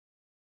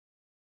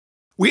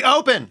We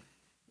open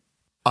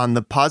on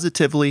the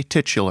positively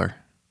titular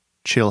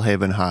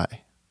CHILLHAVEN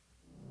High.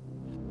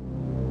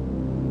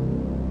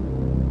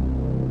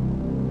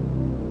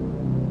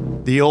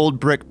 The old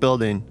brick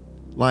building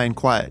lying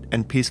quiet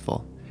and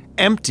peaceful,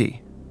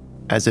 empty,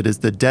 as it is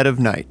the dead of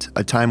night,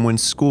 a time when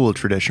school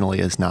traditionally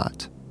is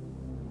not.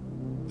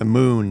 The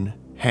moon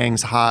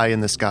hangs high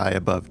in the sky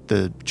above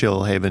the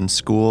CHILLHAVEN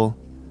school,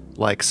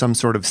 like some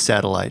sort of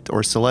satellite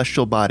or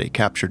celestial body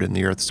captured in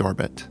the Earth's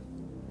orbit.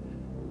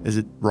 Is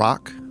it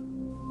rock?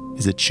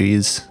 Is it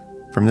cheese?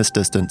 From this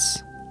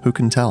distance, who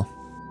can tell?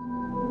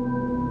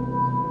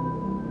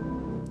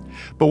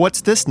 But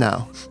what's this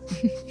now?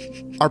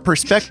 Our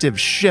perspective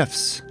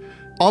shifts,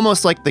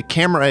 almost like the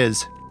camera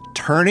is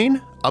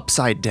turning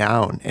upside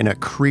down in a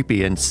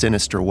creepy and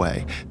sinister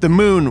way. The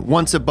moon,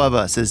 once above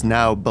us, is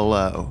now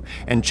below,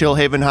 and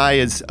CHILLHAVEN High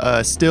is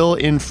still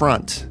in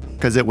front,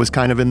 because it was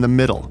kind of in the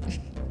middle.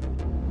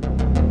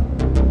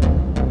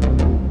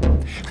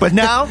 But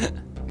now,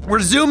 we're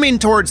zooming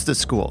towards the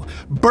school,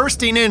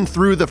 bursting in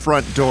through the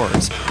front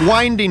doors,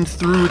 winding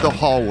through the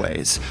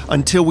hallways,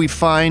 until we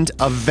find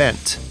a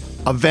vent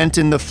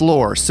in the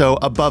floor, so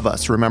above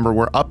us. Remember,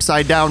 we're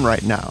upside down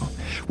right now.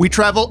 We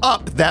travel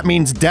up, that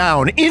means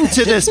down,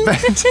 into this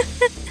vent,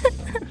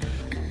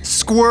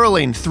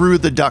 swirling through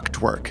the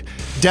ductwork.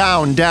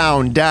 Down,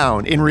 down,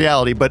 down, in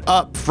reality, but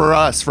up for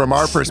us from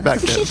our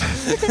perspective.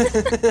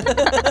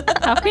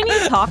 How can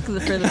you talk for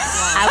this long?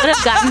 I would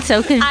have gotten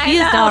so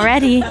confused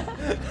already.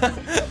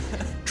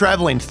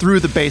 Traveling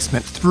through the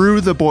basement,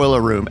 through the boiler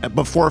room,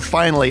 before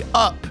finally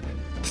up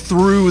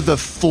through the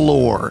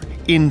floor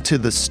into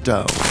the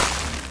stone.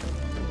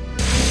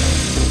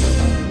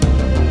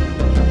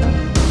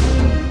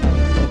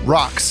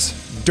 Rocks,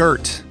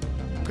 dirt,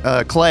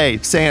 clay,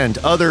 sand,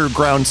 other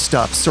ground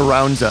stuff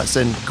surrounds us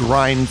and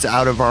grinds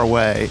out of our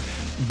way.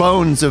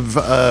 Bones of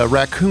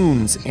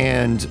raccoons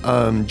and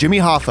Jimmy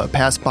Hoffa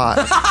pass by.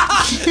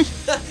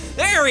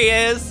 There he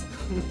is!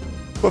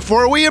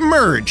 Before we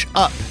emerge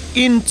up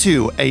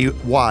into a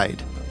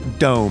wide,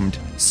 domed,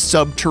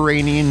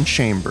 subterranean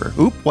chamber.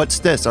 Oop, what's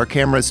this? Our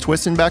camera's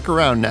twisting back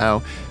around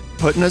now,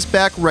 putting us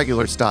back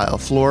regular style.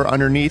 Floor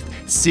underneath,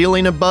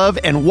 ceiling above,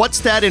 and what's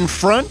that in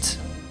front?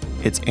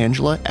 It's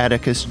Angela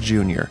Atticus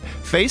Jr.,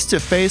 face to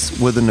face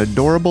with an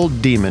adorable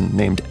demon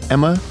named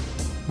Emma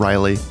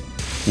Riley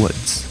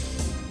Woods.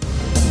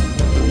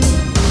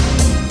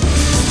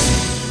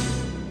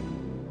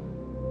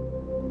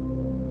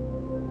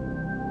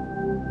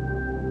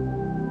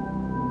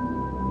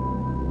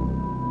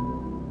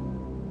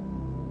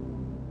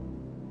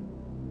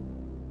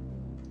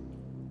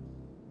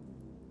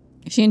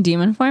 Is she in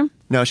demon form?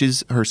 No,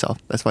 she's herself.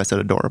 That's why I said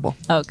adorable.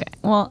 Okay.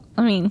 Well,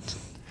 I mean,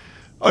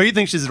 Oh, you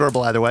think she's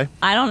adorable either way?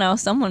 I don't know.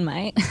 Someone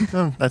might.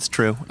 Oh, that's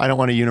true. I don't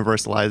want to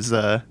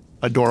universalize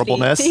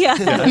adorableness.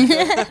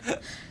 Yeah.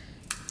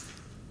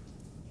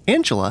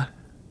 Angela,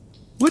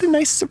 what a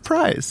nice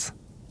surprise.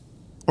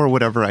 Or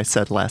whatever I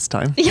said last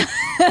time.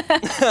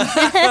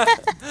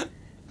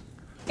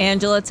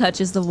 Angela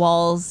touches the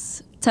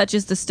walls,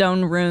 touches the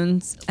stone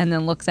runes, and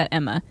then looks at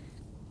Emma.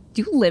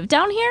 Do you live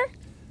down here?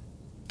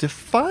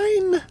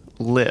 Define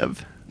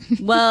live.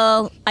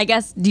 Well, I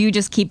guess, do you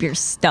just keep your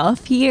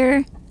stuff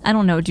here? I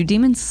don't know. Do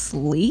demons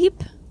sleep?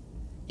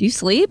 Do you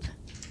sleep?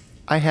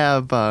 I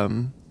have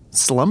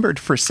slumbered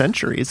for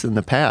centuries in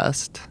the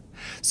past.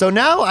 So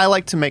now I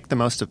like to make the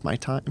most of my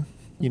time,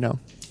 you know.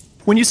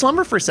 When you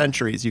slumber for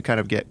centuries, you kind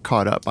of get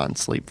caught up on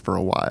sleep for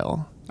a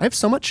while. I have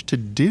so much to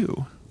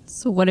do.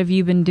 So what have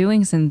you been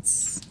doing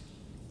since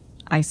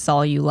I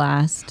saw you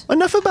last?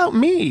 Enough about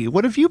me.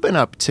 What have you been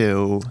up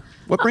to?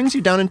 What brings you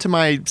down into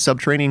my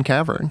subterranean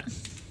cavern?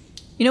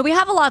 You know, we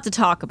have a lot to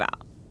talk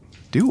about.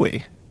 Do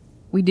we?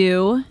 We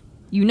do.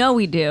 You know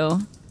we do.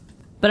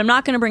 But I'm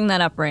not going to bring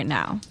that up right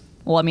now.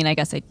 Well, I mean, I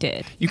guess I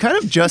did. You kind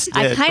of just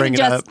did. I kind bring of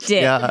it just up.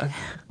 did. Yeah.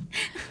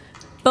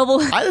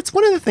 But That's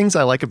one of the things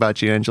I like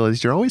about you, Angela,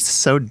 is you're always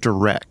so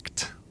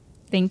direct.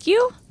 Thank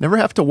you. Never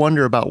have to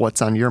wonder about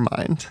what's on your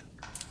mind.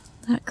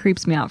 That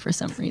creeps me out for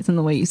some reason,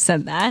 the way you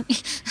said that.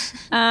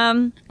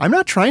 I'm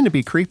not trying to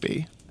be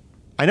creepy.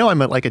 I know I'm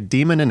like a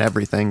demon and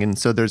everything, and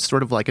so there's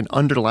sort of like an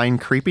underlying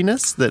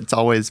creepiness that's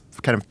always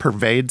kind of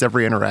pervades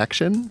every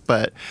interaction.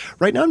 But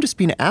right now I'm just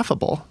being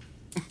affable.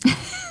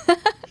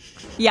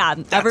 Yeah,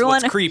 That's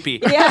everyone. what's creepy.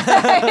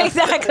 Yeah,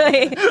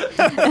 exactly.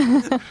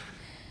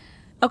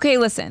 Okay,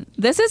 listen.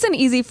 This isn't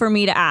easy for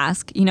me to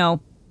ask, you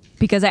know,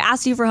 because I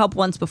asked you for help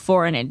once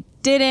before and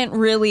it didn't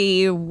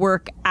really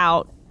work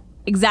out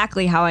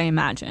exactly how I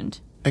imagined.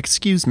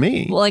 Excuse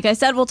me. Well, like I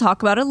said, we'll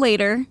talk about it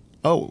later.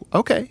 Oh,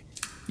 okay.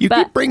 You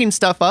But- keep bringing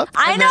stuff up.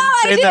 I and know, then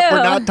I say that do.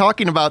 we're not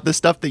talking about the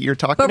stuff that you're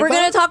talking But about. we're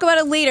going to talk about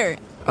it later.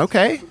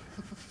 Okay.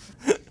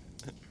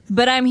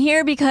 But I'm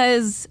here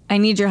because I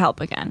need your help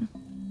again.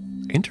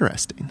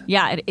 Interesting.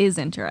 Yeah, it is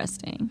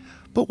interesting.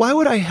 But why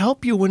would I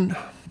help you when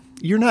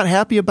you're not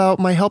happy about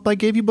my help I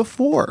gave you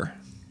before?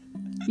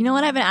 You know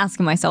what? I've been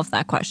asking myself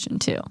that question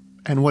too.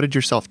 And what did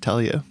yourself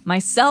tell you?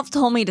 Myself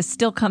told me to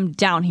still come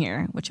down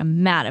here, which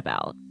I'm mad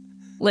about.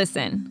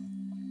 Listen,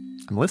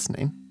 I'm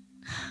listening.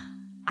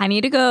 I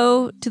need to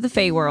go to the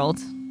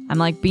Feywild. I'm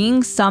like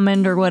being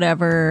summoned or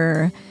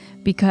whatever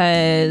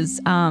because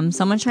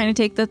someone's trying to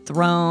take the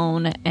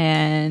throne.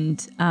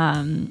 And,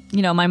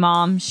 my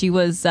mom, she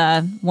was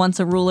once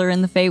a ruler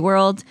in the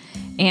Feywild.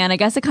 And I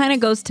guess it kind of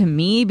goes to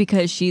me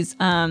because she's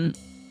kind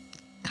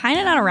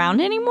of not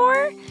around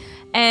anymore.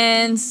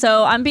 And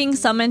so I'm being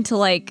summoned to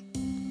like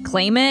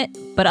claim it,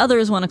 but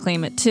others want to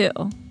claim it too.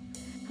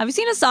 Have you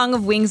seen A Song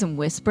of Wings and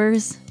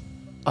Whispers?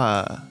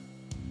 Like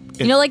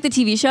the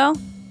TV show?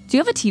 Do you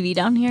have a TV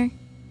down here?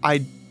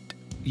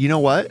 You know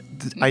what?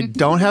 I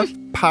don't have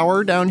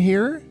power down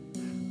here.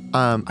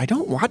 I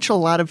don't watch a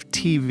lot of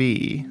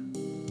TV.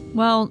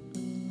 Well,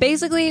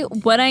 basically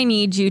what I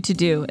need you to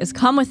do is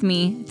come with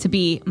me to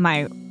be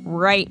my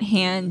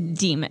right-hand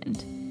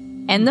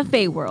demon in the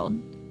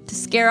Feywild to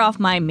scare off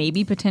my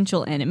maybe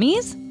potential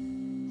enemies.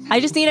 I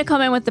just need to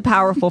come in with the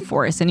powerful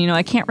force. And,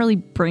 I can't really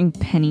bring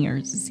Penny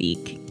or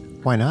Zeke.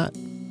 Why not?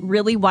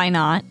 Really, why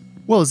not?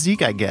 Well,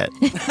 Zeke I get.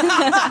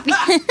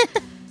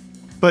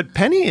 But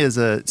Penny is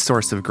a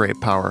source of great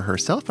power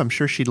herself. I'm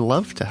sure she'd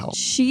love to help.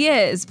 She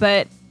is,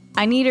 but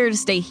I need her to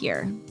stay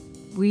here.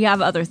 We have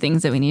other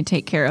things that we need to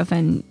take care of.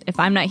 And if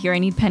I'm not here, I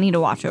need Penny to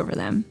watch over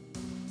them.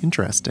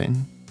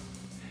 Interesting.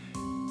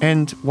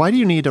 And why do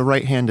you need a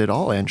right hand at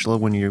all, Angela,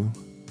 when you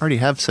already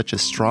have such a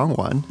strong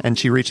one? And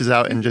she reaches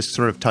out and just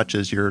sort of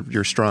touches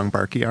your strong,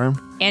 barky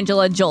arm.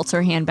 Angela jolts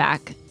her hand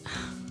back.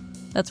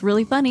 That's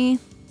really funny.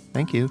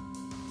 Thank you.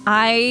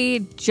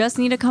 I just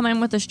need to come in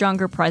with a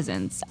stronger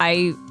presence.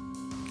 I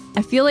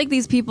feel like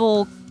these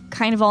people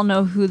kind of all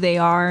know who they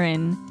are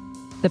and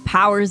the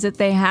powers that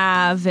they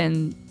have.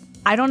 And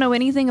I don't know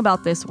anything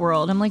about this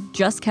world. I'm like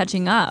just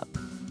catching up.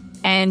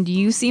 And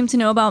you seem to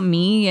know about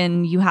me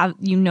and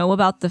you know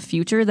about the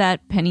future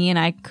that Penny and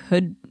I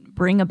could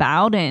bring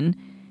about. And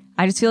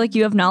I just feel like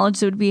you have knowledge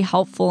that would be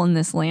helpful in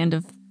this land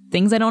of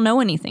things I don't know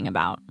anything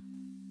about.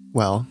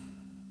 Well,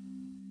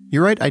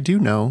 you're right. I do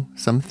know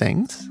some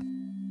things.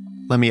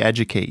 Let me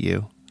educate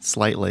you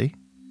slightly.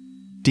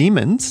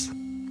 Demons,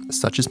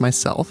 such as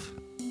myself,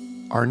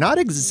 are not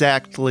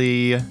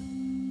exactly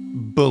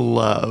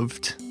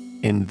beloved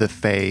in the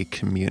Fae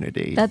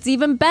community. That's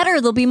even better.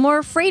 They'll be more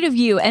afraid of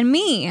you and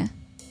me.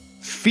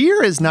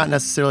 Fear is not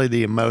necessarily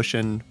the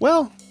emotion.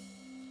 Well,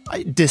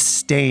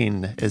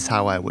 disdain is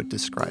how I would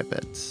describe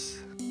it.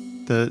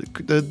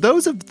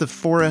 Those of the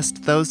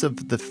forest, those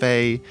of the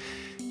Fae,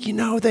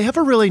 they have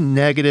a really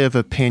negative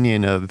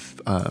opinion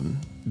of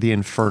the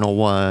infernal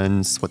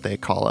ones, what they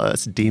call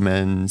us,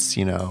 demons,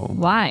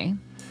 Why?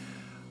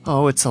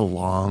 Oh, it's a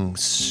long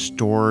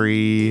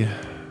story.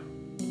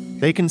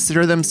 They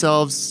consider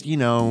themselves,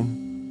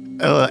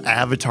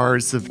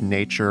 avatars of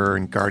nature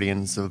and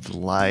guardians of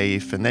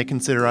life. And they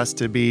consider us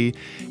to be,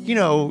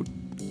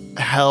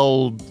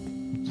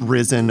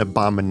 hell-risen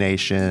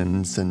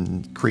abominations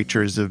and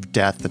creatures of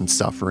death and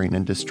suffering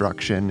and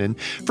destruction. And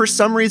for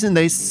some reason,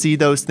 they see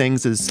those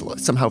things as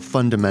somehow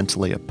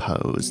fundamentally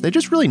opposed. They're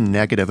just really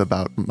negative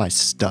about my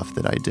stuff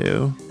that I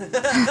do.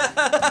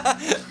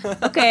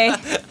 Okay.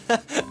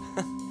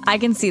 I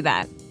can see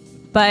that.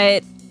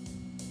 But,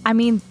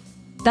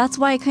 that's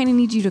why I kind of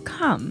need you to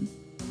come.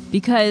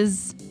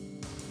 Because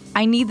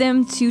I need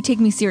them to take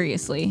me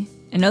seriously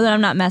and know that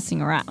I'm not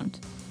messing around.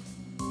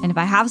 And if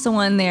I have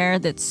someone there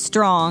that's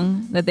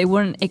strong, that they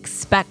wouldn't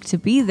expect to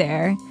be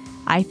there,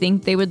 I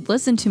think they would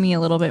listen to me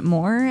a little bit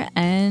more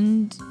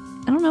and,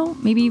 I don't know,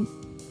 maybe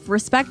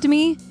respect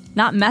me,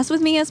 not mess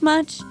with me as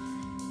much.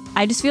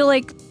 I just feel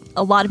like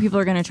a lot of people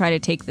are going to try to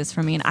take this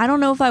from me. And I don't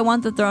know if I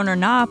want the throne or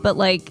not, but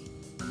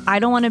I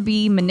don't want to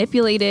be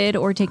manipulated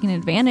or taken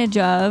advantage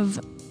of,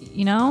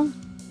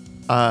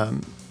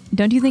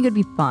 Don't you think it'd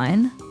be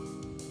fun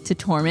to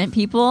torment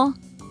people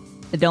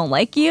that don't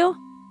like you?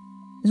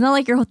 Isn't that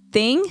like your whole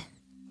thing?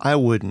 I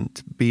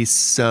wouldn't be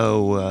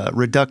so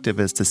reductive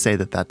as to say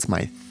that that's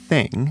my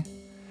thing.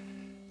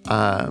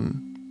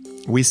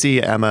 We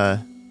see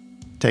Emma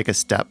take a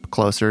step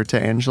closer to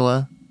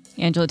Angela.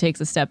 Angela takes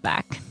a step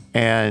back.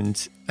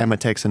 And Emma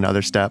takes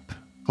another step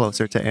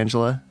closer to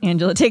Angela.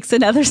 Angela takes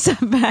another step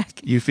back.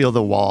 You feel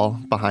the wall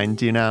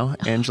behind you now,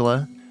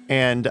 Angela.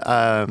 And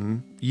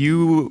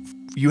you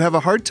have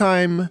a hard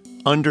time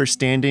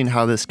understanding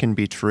how this can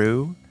be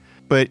true.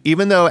 But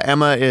even though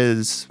Emma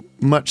is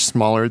much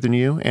smaller than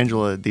you,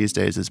 Angela these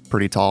days is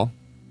pretty tall.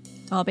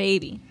 Tall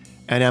baby.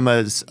 And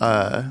Emma's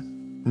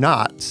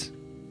not.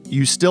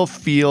 You still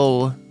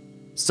feel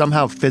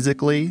somehow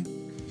physically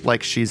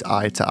like she's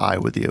eye to eye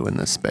with you in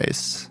this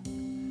space.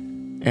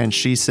 And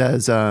she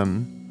says,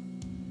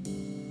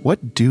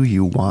 what do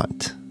you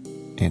want,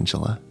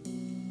 Angela?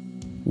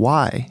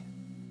 Why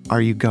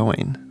are you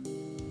going?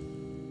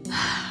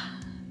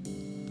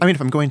 I mean,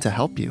 if I'm going to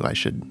help you, I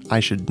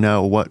should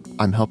know what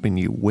I'm helping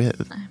you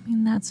with. I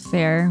mean, that's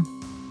fair.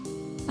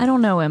 I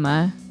don't know,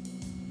 Emma.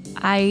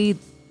 I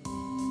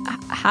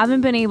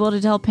haven't been able to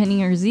tell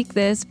Penny or Zeke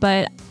this,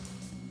 but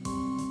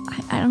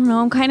I don't know.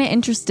 I'm kind of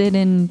interested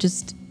in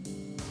just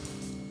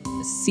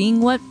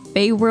seeing what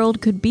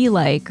Feywild could be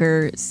like,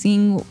 or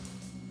seeing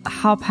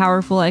how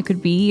powerful I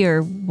could be,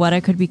 or what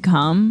I could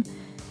become.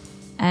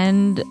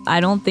 And I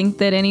don't think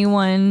that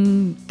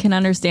anyone can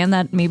understand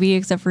that, maybe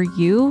except for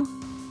you.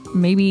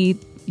 Maybe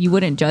you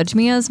wouldn't judge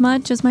me as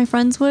much as my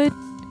friends would.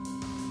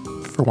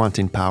 For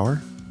wanting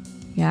power?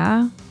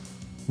 Yeah.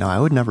 No,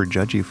 I would never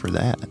judge you for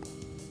that.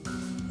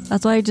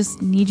 That's why I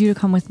just need you to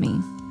come with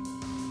me.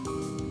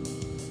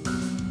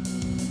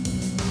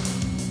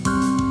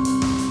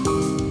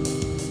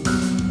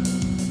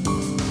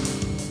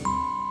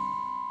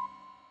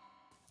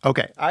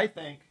 Okay, I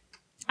think...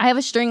 I have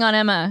a string on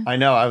Emma. I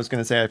know, I was going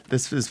to say,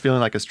 this is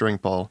feeling like a string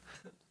pull.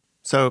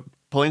 So,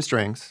 pulling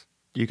strings,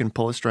 you can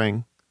pull a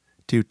string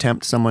to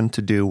tempt someone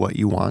to do what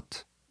you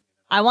want.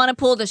 I want to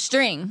pull the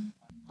string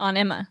on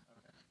Emma.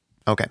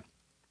 Okay.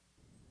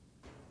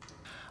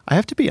 I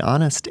have to be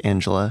honest,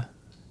 Angela.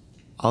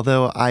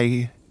 Although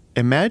I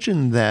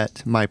imagine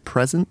that my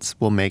presence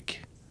will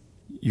make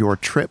your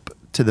trip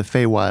to the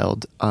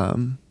Feywild a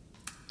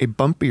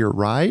bumpier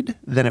ride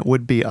than it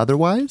would be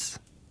otherwise,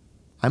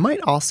 I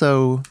might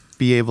also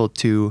be able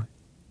to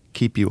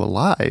keep you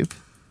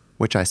alive,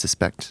 which I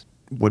suspect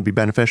would be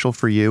beneficial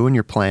for you and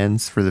your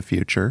plans for the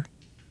future.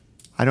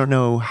 I don't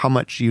know how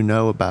much you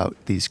know about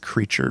these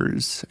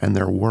creatures and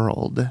their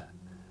world,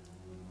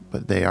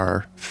 but they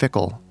are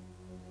fickle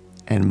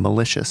and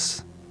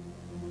malicious,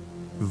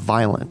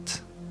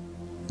 violent,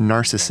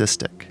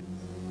 narcissistic,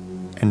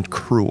 and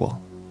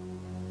cruel.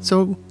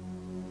 So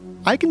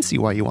I can see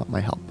why you want my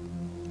help.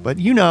 But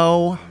you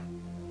know,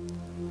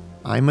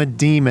 I'm a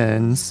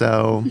demon,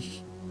 so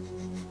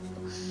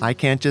I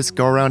can't just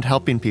go around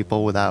helping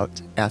people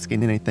without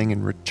asking anything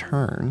in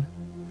return.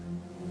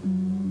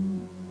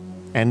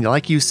 And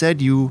like you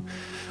said, you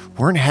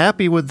weren't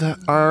happy with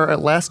our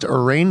last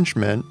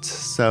arrangement,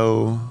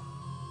 so...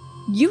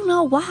 You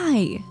know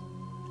why.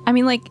 I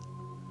mean, like,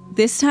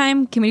 this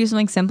time, can we do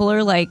something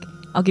simpler? Like,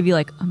 I'll give you,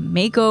 like, a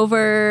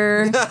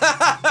makeover.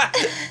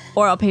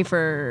 Or I'll pay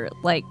for,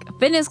 like, a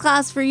fitness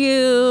class for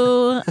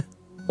you.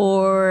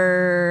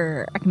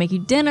 Or I can make you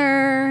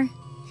dinner.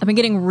 I've been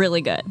getting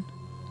really good.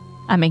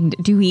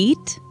 Do you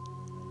eat?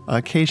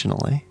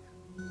 Occasionally.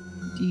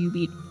 Do you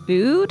eat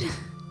food?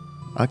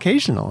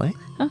 Occasionally.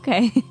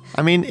 Okay.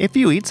 I mean, if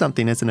you eat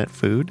something, isn't it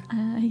food?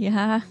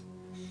 Yeah.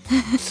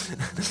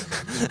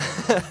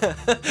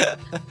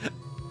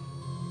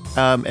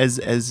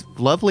 As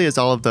lovely as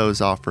all of those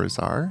offers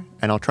are,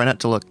 and I'll try not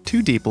to look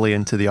too deeply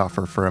into the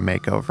offer for a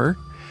makeover,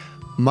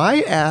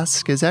 my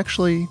ask is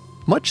actually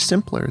much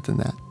simpler than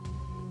that.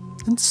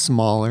 And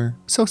smaller,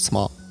 so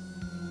small.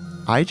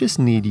 I just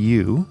need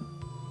you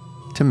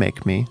to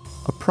make me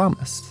a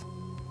promise.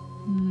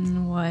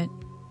 What?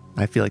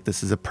 I feel like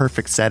this is a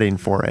perfect setting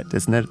for it,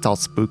 isn't it? It's all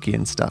spooky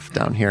and stuff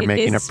down here, It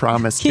making is a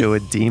promise to a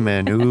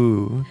demon.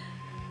 Ooh.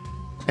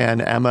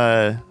 And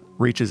Emma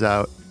reaches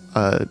out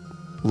a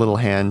little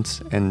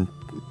hand and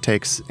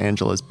takes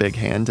Angela's big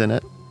hand in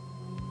it.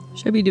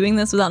 Should I be doing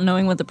this without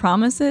knowing what the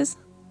promise is?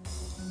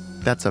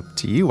 That's up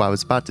to you. I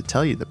was about to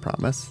tell you the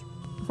promise.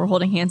 If we're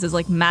holding hands, is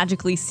like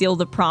magically seal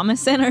the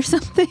promise in or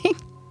something?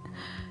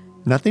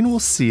 Nothing will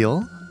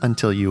seal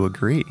until you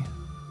agree.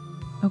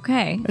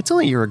 Okay. It's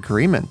only your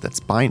agreement that's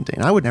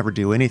binding. I would never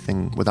do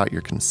anything without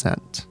your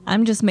consent.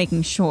 I'm just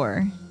making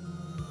sure.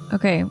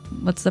 Okay,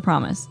 what's the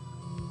promise?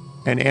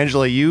 And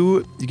Angela,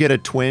 you get a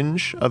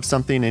twinge of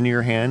something in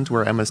your hand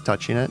where Emma's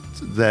touching it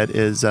that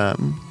is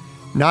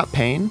not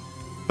pain,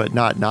 but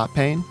not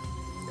pain.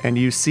 And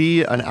you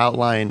see an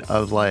outline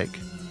of like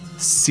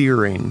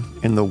searing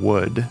in the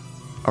wood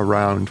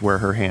around where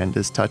her hand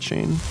is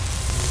touching.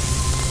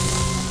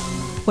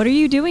 What are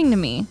you doing to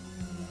me?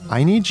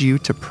 I need you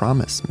to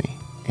promise me,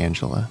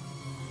 Angela,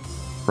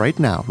 right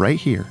now, right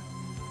here,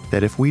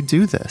 that if we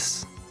do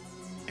this,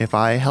 if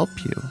I help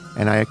you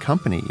and I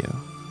accompany you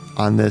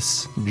on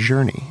this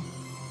journey,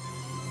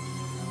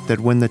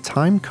 that when the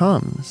time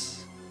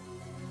comes,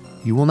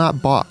 you will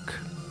not balk,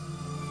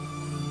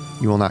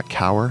 you will not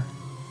cower,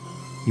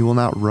 you will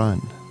not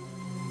run.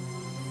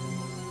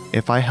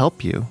 If I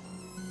help you,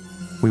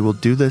 we will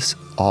do this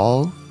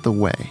all the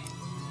way,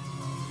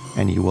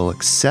 and you will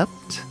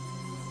accept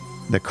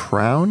the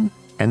crown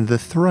and the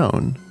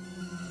throne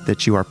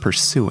that you are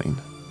pursuing.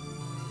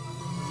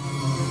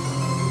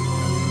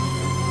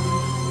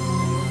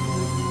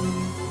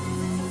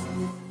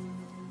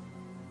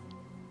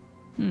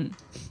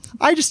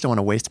 I just don't want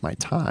to waste my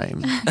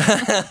time.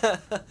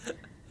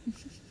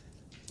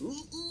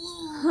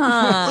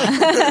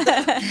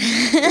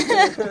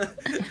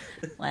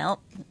 Well,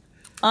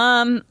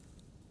 can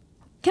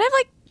I have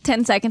like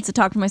 10 seconds to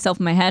talk to myself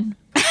in my head?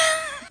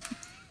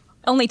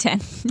 Only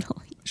 10.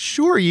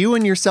 Sure, you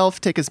and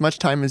yourself take as much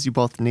time as you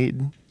both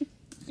need.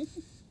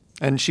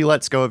 And she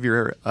lets go of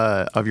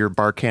your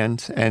bark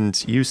hand,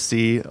 and you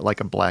see like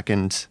a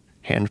blackened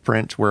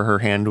handprint where her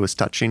hand was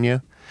touching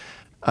you,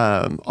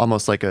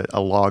 almost like a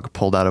log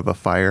pulled out of a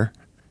fire.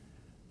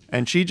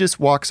 And she just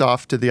walks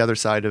off to the other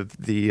side of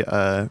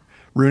the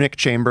runic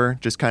chamber,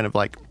 just kind of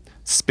like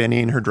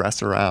spinning her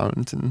dress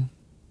around and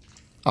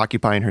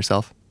occupying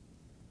herself.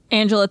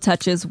 Angela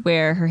touches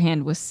where her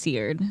hand was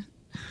seared.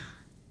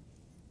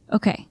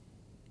 Okay.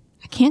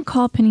 I can't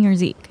call Penny or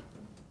Zeke.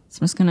 So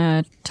I'm just going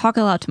to talk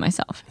aloud to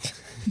myself.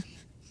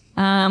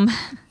 I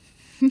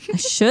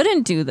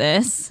shouldn't do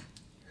this,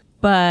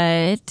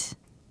 but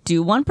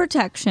do want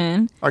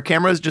protection. Our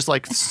camera is just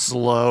like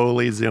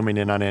slowly zooming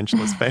in on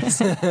Angela's face.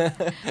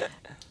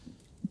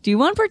 Do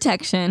want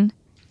protection.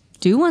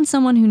 Do want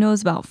someone who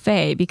knows about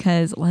Fae,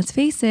 because let's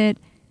face it,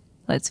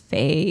 I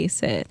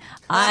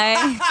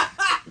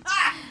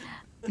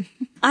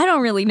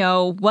don't really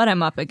know what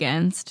I'm up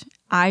against.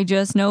 I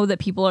just know that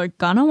people are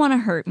gonna want to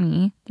hurt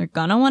me. They're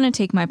gonna want to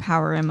take my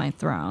power and my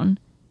throne.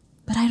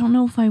 But I don't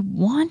know if I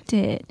want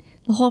it.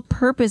 The whole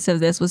purpose of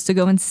this was to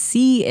go and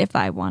see if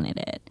I wanted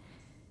it.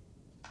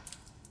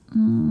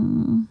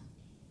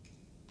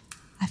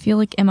 I feel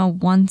like Emma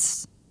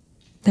wants...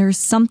 There's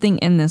something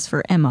in this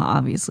for Emma,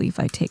 obviously, if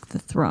I take the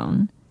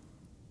throne.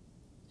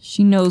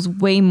 She knows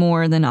way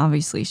more than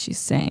obviously she's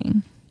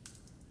saying.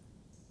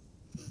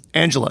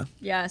 Angela.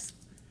 Yes.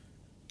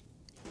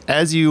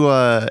 As you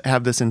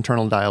have this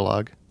internal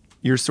dialogue,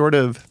 you're sort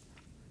of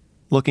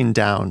looking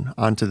down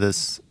onto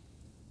this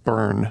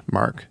burn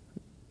mark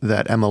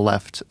that Emma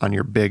left on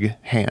your big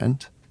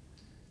hand.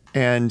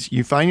 And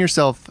you find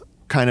yourself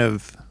kind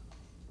of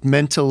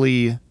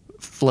mentally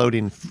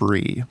floating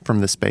free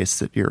from the space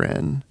that you're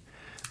in.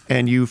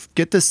 And you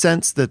get the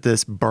sense that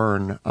this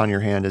burn on your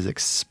hand is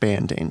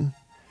expanding,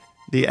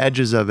 the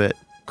edges of it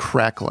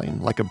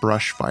crackling like a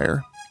brush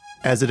fire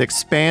as it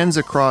expands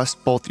across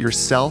both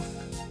yourself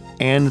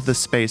and the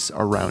space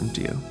around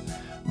you,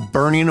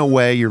 burning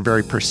away your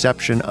very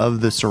perception of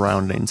the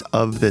surroundings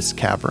of this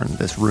cavern,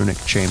 this runic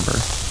chamber.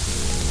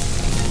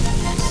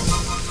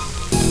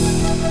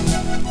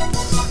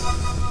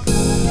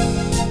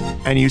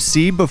 And you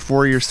see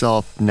before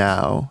yourself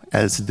now,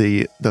 as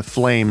the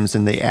flames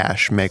and the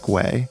ash make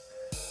way,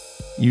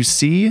 you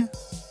see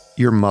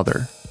your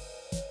mother,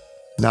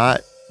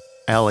 not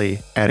Ellie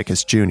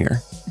Atticus Jr.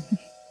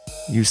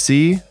 You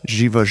see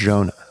Jiva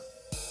Jonah,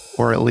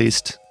 or at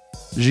least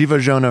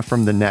Jiva Jonah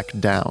from the neck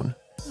down.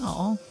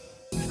 Oh.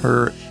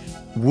 Her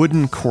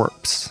wooden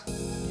corpse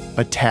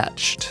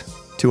attached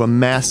to a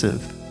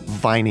massive,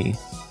 viney,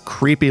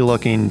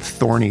 creepy-looking,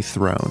 thorny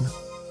throne.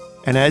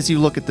 And as you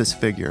look at this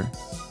figure,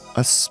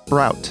 a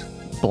sprout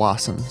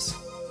blossoms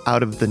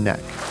out of the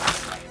neck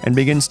and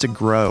begins to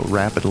grow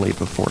rapidly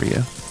before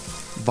you.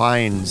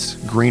 Vines,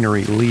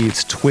 greenery,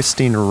 leaves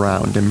twisting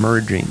around,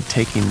 emerging,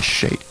 taking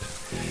shape,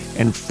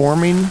 and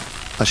forming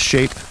a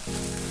shape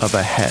of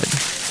a head.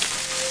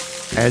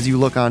 As you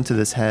look onto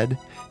this head,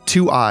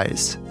 two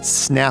eyes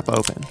snap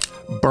open,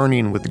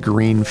 burning with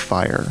green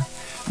fire.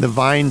 The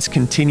vines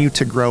continue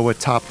to grow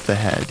atop the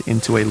head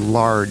into a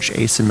large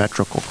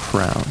asymmetrical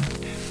crown.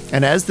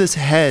 And as this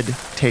head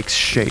takes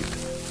shape,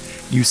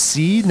 you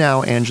see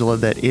now, Angela,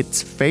 that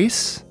its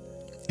face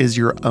is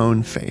your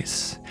own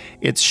face.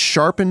 Its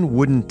sharpened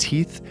wooden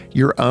teeth,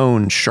 your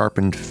own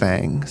sharpened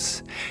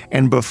fangs.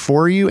 And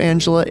before you,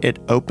 Angela, it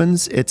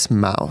opens its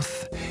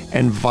mouth,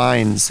 and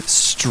vines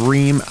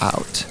stream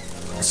out,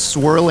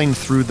 swirling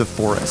through the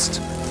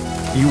forest.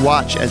 You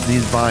watch as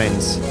these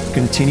vines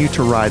continue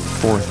to ride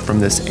forth from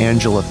this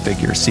Angela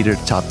figure seated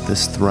atop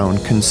this throne,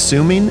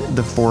 consuming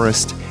the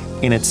forest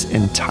in its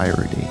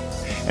entirety.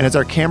 And as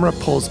our camera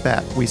pulls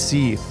back, we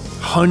see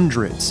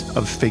hundreds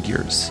of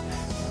figures,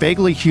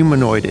 vaguely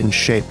humanoid in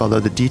shape, although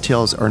the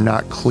details are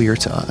not clear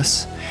to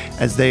us,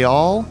 as they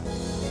all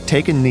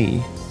take a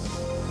knee,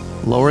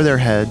 lower their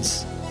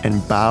heads,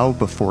 and bow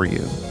before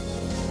you,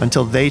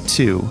 until they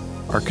too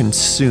are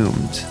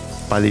consumed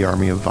by the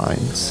army of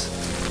vines.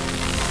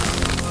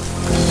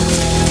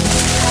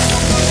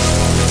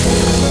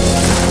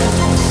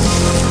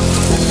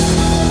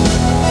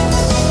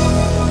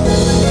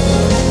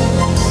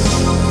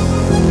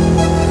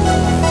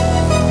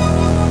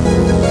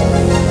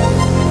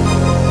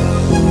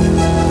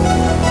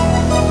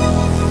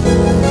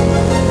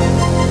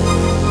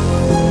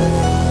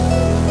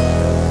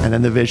 And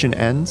then the vision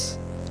ends,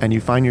 and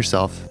you find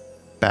yourself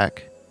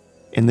back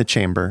in the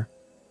chamber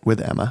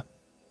with Emma.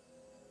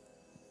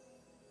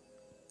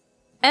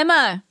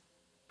 Emma!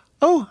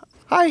 Oh,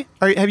 hi.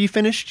 Have you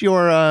finished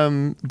your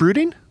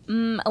brooding?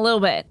 A little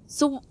bit.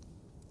 So,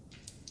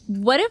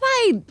 what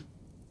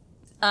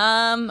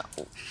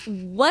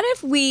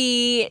if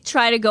we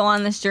try to go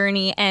on this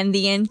journey and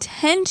the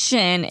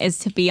intention is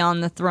to be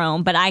on the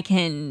throne, but I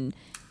can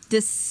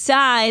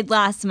decide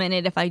last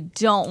minute if I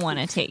don't want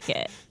to take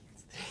it?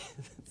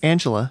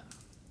 Angela,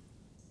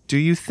 do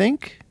you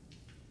think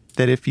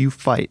that if you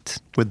fight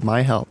with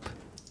my help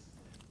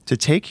to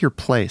take your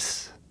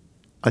place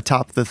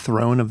atop the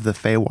throne of the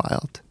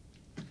Feywild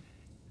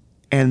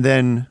and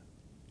then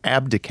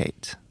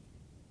abdicate,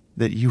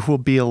 that you will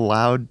be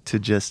allowed to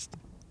just,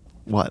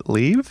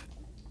 leave?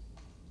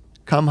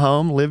 Come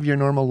home, live your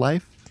normal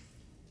life?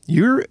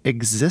 Your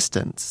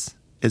existence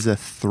is a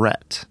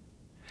threat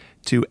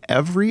to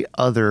every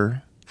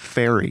other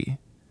fairy,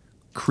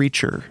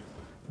 creature,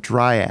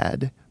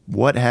 dryad,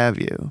 what have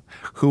you,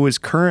 who is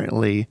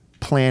currently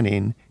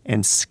planning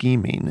and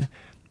scheming,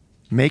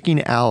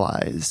 making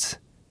allies,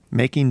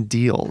 making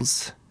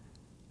deals,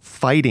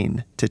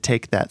 fighting to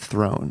take that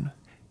throne.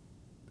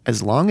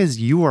 as long as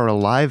you are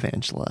alive,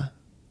 Angela,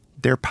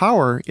 their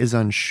power is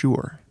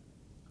unsure.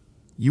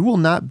 You will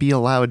not be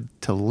allowed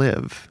to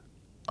live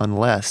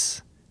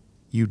unless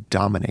you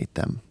dominate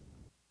them.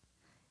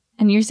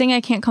 And you're saying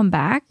I can't come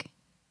back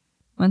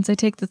once I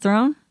take the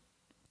throne?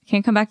 I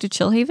can't come back to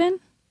Chillhaven?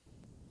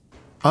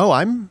 Oh,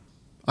 I'm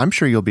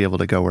sure you'll be able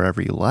to go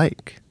wherever you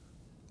like.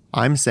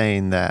 I'm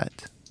saying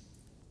that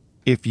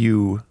if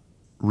you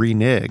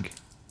renege,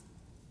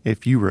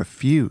 if you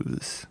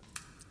refuse,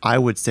 I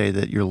would say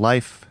that your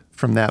life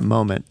from that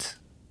moment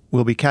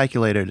will be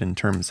calculated in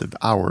terms of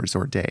hours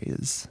or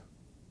days.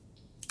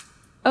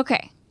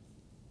 Okay.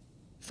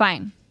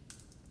 Fine.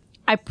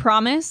 I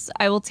promise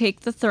I will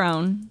take the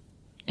throne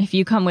if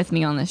you come with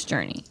me on this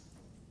journey.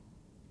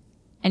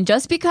 And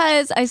just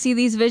because I see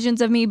these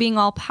visions of me being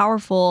all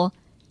powerful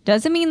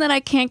doesn't mean that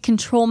I can't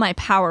control my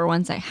power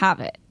once I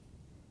have it.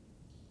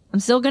 I'm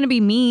still going to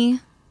be me.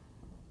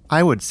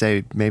 I would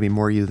say maybe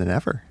more you than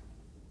ever.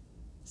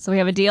 So we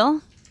have a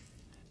deal?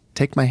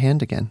 Take my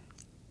hand again.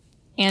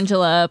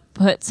 Angela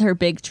puts her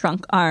big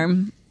trunk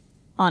arm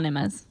on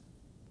Emma's.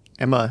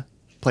 Emma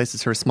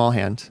places her small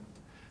hand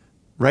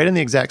right in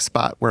the exact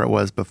spot where it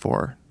was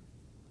before,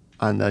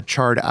 on the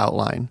charred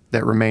outline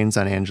that remains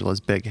on Angela's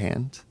big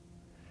hand.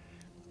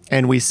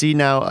 And we see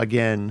now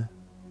again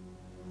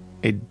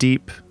a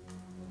deep,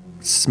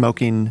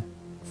 smoking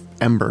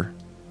ember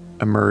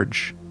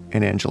emerge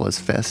in Angela's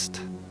fist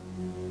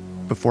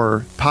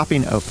before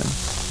popping open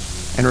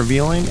and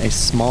revealing a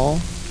small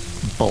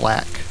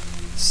black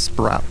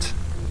sprout.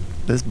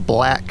 This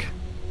black,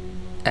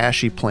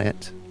 ashy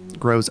plant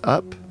grows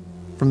up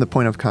from the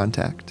point of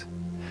contact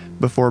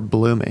before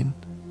blooming,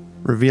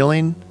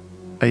 revealing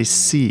a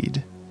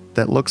seed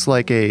that looks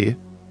like a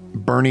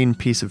burning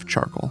piece of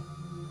charcoal.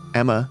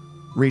 Emma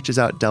reaches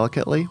out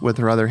delicately with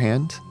her other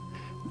hand,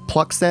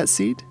 plucks that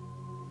seed,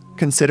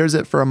 considers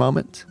it for a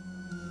moment,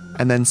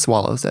 and then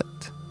swallows it.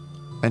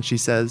 And she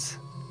says,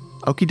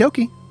 "Okie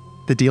dokie,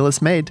 the deal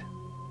is made."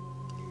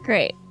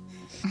 Great.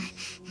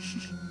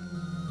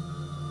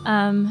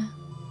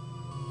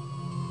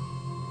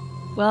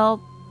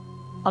 Well,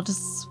 I'll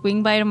just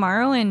swing by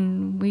tomorrow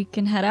and we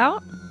can head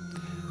out.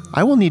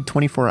 I will need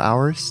 24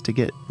 hours to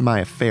get my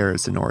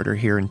affairs in order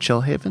here in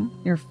Chillhaven.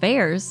 Your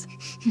fares?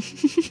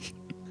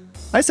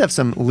 I just have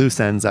some loose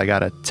ends I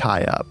gotta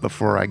tie up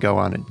before I go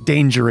on a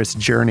dangerous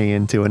journey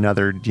into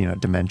another,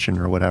 dimension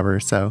or whatever.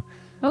 So,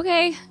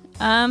 Okay.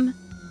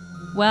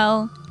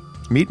 Well,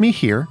 meet me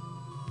here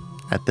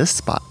at this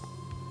spot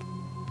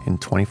in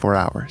 24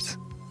 hours.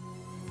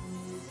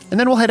 And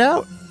then we'll head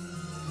out.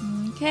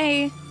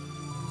 okay.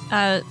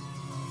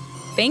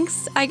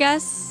 Thanks, I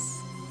guess.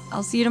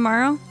 I'll see you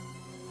tomorrow.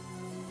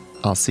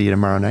 I'll see you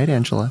tomorrow night,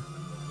 Angela.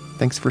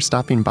 Thanks for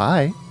stopping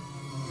by.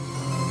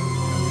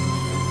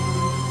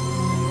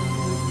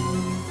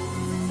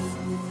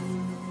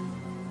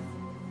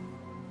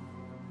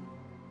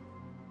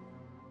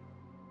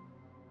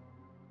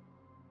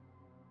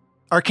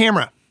 Our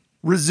camera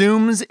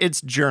resumes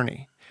its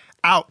journey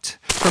out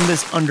from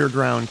this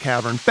underground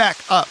cavern, back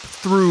up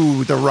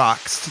through the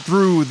rocks,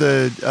 through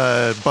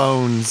the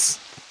bones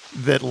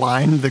that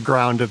line the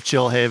ground of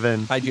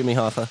Chillhaven. Hi, Jimmy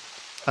Hoffa.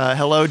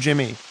 Hello,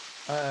 Jimmy.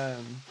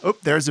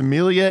 There's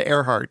Amelia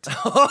Earhart.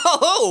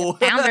 Oh!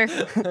 Found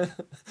her.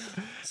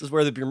 This is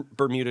where the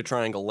Bermuda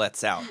Triangle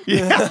lets out.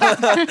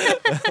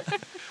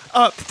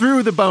 Up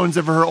through the bones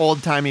of her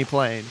old-timey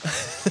plane.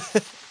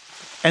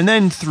 And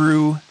then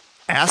through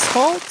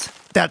asphalt?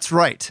 That's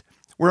right.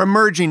 We're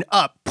emerging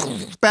up,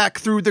 back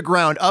through the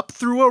ground, up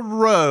through a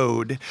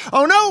road.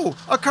 Oh no!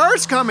 A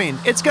car's coming!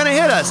 It's gonna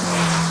hit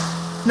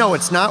us! No,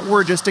 it's not.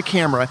 We're just a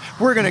camera.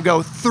 We're gonna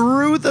go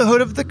through the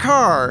hood of the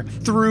car,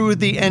 through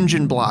the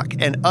engine block,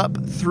 and up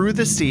through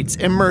the seats,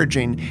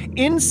 emerging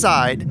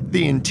inside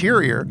the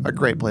interior, a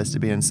great place to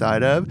be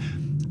inside of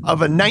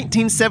a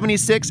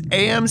 1976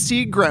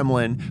 AMC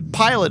Gremlin,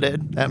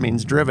 piloted, that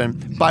means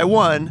driven, by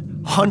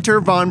one Hunter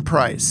Von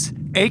Price,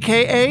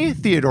 a.k.a.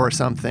 Theodore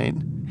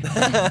something.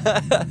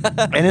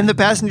 And in the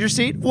passenger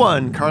seat,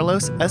 one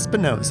Carlos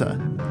Espinosa.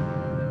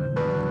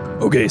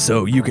 Okay,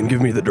 so you can give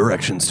me the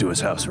directions to his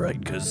house, right?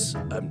 Because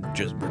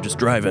we're just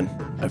driving.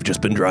 I've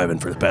just been driving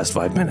for the past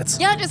 5 minutes.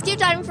 Yeah, just keep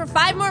driving for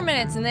 5 more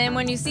minutes, and then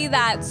when you see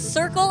that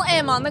circle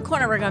M on the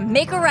corner, we're gonna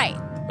make a right.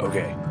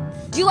 Okay.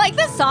 Do you like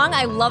this song?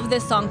 I love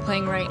this song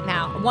playing right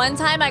now. One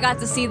time I got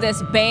to see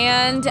this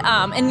band,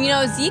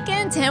 and Zeke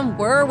and Tim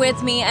were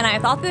with me, and I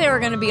thought that they were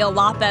gonna be a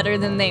lot better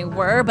than they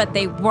were, but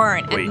they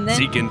weren't. Wait, and then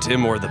Zeke and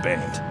Tim or the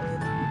band?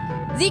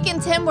 Zeke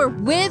and Tim were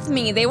with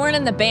me. They weren't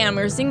in the band.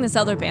 We were singing this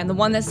other band, the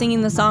one that's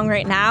singing the song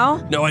right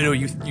now. No, I know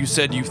you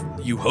said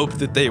you hoped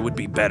that they would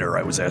be better.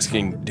 I was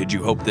asking, did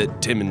you hope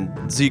that Tim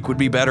and Zeke would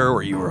be better,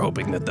 or you were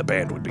hoping that the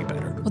band would be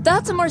better? Well,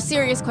 that's a more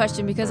serious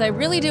question because I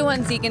really do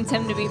want Zeke and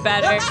Tim to be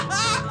better.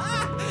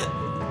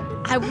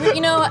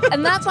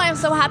 And that's why I'm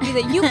so happy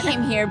that you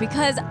came here,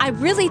 because I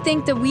really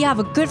think that we have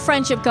a good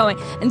friendship going.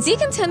 And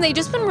Zeke and Tim, they've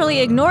just been really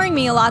ignoring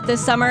me a lot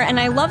this summer, and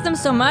I love them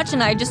so much,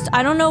 and I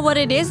don't know what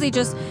it is. They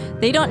just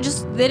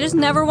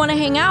never want to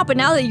hang out. But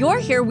now that you're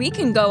here, we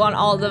can go on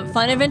all the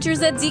fun adventures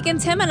that Zeke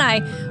and Tim and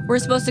I were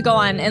supposed to go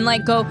on, and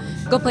like go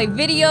play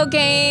video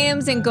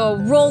games and go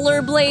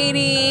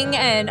rollerblading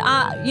and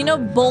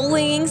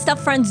bowling,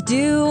 stuff friends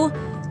do.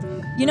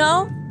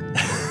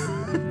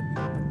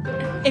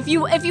 If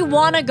you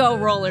want to go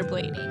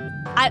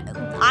rollerblading,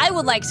 I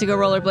would like to go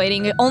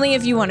rollerblading only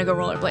if you want to go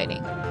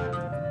rollerblading.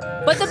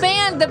 But the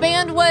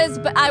band was.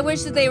 I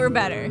wish that they were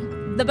better.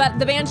 The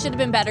band should have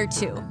been better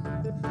too.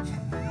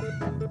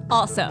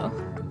 Also,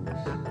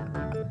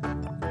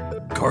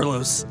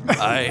 Carlos,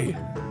 I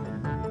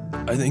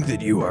think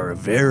that you are a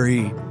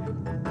very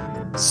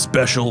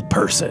special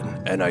person,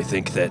 and I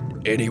think that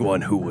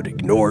anyone who would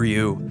ignore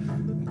you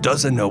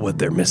doesn't know what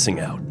they're missing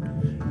out.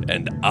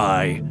 And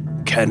I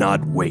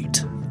cannot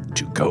wait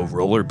to go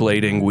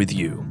rollerblading with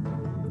you.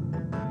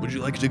 Would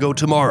you like to go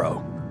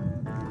tomorrow?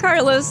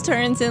 Carlos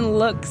turns and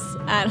looks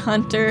at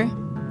Hunter.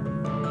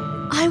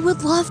 I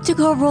would love to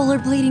go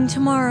rollerblading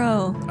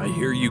tomorrow. I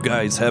hear you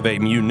guys have a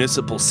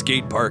municipal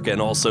skate park and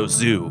also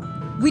zoo.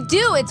 We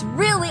do. It's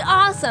really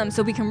awesome.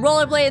 So we can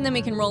rollerblade, and then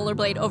we can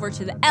rollerblade over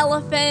to the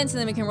elephants, and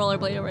then we can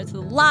rollerblade over to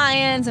the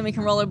lions, and we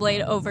can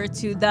rollerblade over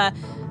to the...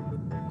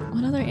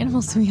 What other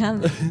animals do we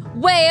have?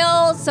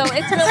 Whales. So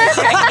it's really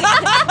great.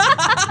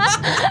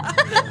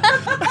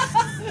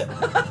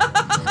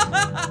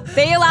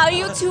 They allow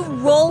you to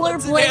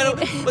rollerblade.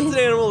 What's an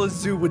animal a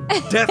zoo would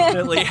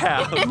definitely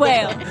have?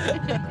 Whale.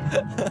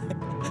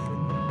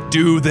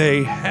 Do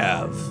they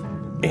have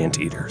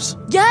anteaters?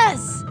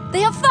 Yes.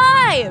 They have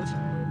 5.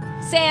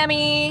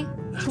 Sammy,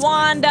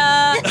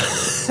 Twanda,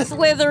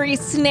 Slithery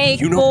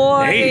Snake You know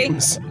Boy.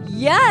 names.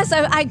 Yes,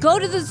 I go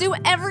to the zoo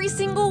every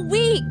single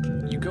week.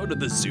 You go to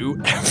the zoo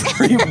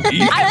every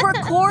week? I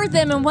record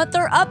them and what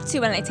they're up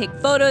to, and I take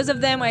photos of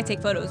them. I take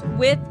photos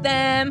with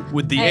them.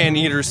 With the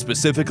anteaters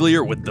specifically,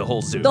 or with the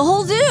whole zoo? The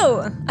whole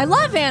zoo. I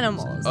love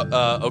animals.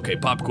 Okay,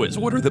 pop quiz.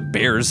 What are the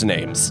bears'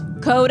 names?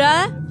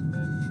 Coda,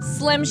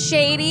 Slim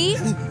Shady,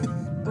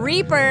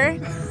 Reaper,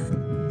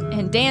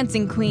 and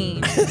Dancing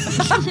Queen.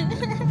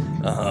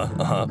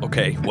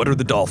 Okay, what are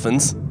the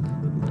dolphins?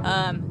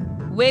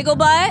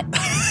 Wigglebutt,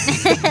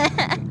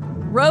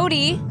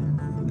 Rhodey,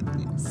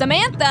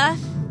 Samantha,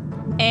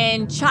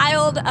 and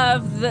Child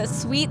of the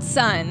Sweet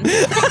Sun.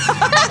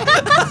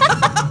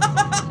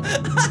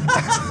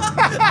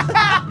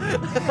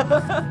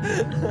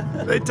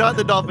 They taught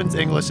the dolphins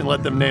English and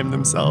let them name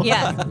themselves.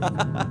 Yeah.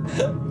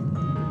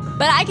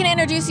 But I can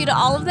introduce you to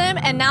all of them,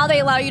 and now they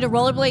allow you to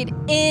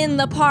rollerblade in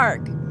the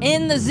park,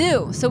 in the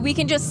zoo. So we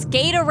can just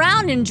skate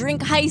around and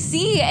drink high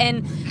C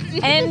and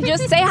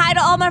just say hi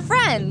to all my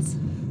friends.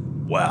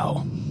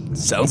 Wow,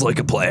 sounds like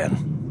a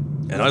plan.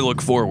 And I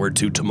look forward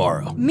to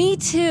tomorrow. Me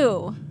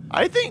too.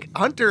 I think,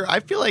 Hunter,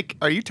 I feel like,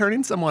 are you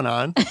turning someone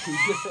on?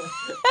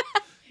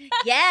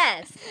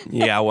 Yes.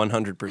 Yeah,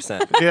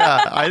 100%.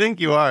 Yeah, I think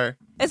you are.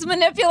 It's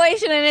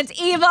manipulation and it's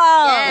evil.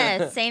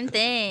 Yes, same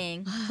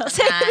thing.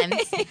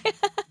 Sometimes.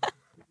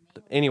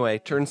 Anyway,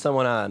 turn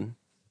someone on.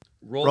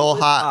 Roll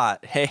with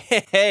hot.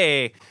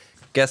 Hey.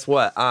 Guess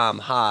what? I'm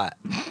hot.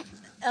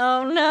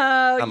 Oh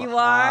no, you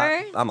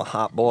are? I'm a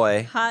hot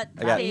boy. Hot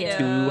I got potato.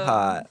 too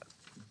hot.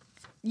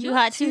 Too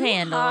hot to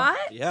handle. Hot?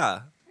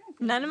 Yeah.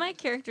 None of my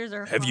characters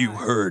are Have hot. you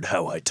heard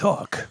how I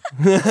talk?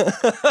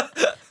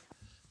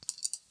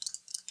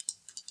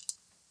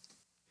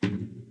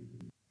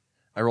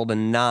 I rolled a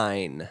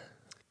 9.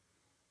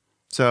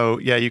 So,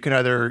 yeah, you can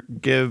either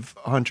give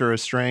Hunter a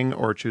string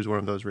or choose one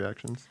of those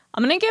reactions.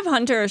 I'm going to give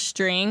Hunter a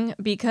string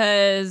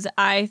because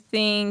I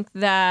think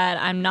that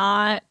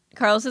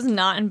Carlos is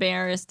not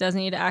embarrassed, doesn't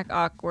need to act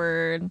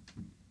awkward.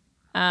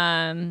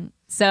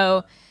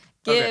 So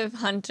give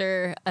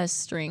Hunter a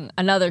string,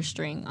 another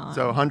string on.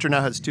 So Hunter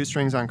now has 2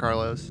 strings on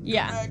Carlos.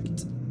 Yeah.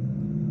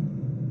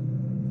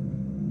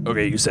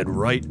 Okay, you said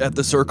right at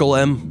the circle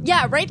M?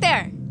 Yeah, right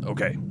there.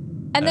 Okay.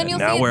 And then you'll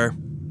now see where?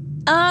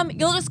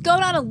 you'll just go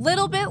down a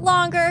little bit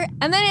longer,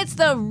 and then it's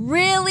the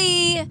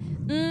really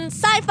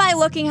sci-fi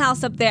looking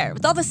house up there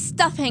with all the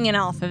stuff hanging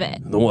off of it.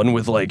 The one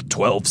with like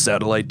 12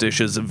 satellite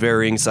dishes of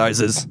varying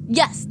sizes?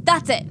 Yes,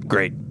 that's it.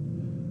 Great.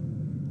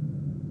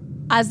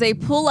 As they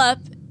pull up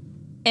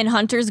in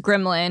Hunter's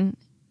gremlin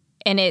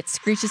and it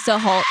screeches to a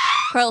halt,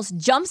 Carlos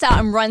jumps out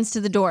and runs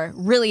to the door,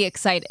 really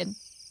excited.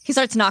 He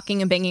starts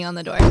knocking and banging on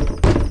the door.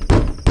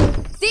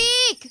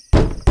 Zeke!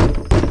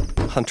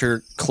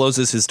 Hunter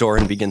closes his door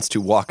and begins to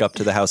walk up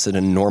to the house at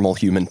a normal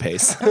human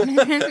pace.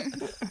 Zeke!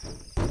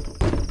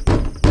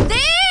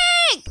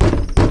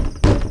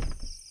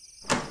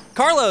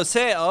 Carlos,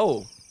 hey,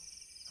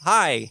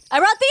 hi. I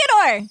brought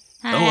Theodore.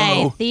 Hi,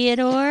 Hello.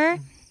 Theodore.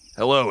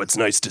 Hello, it's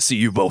nice to see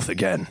you both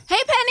again.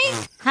 Hey,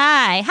 Penny.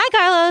 Hi,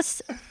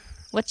 Carlos.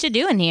 What you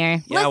doing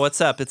here? Yeah,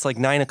 what's up? It's like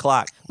 9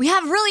 o'clock. We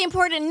have really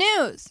important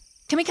news.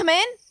 Can we come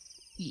in?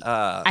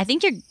 I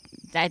think you're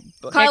They're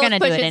Carlos gonna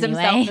do it pushes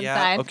himself anyway.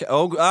 inside. Okay.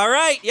 Oh, all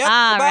right. Yep.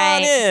 All Come right.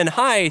 on in.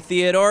 Hi,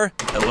 Theodore.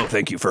 Hello,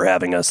 thank you for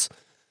having us.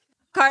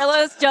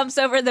 Carlos jumps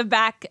over the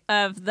back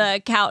of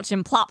the couch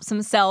and plops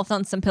himself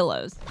on some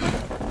pillows.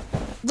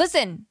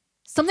 Listen,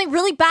 something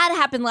really bad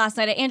happened last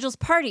night at Angel's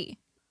party.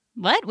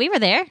 What? We were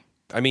there.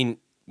 I mean,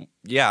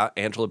 yeah,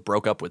 Angela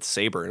broke up with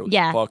Saber. It was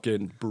Yeah.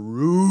 fucking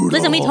brutal.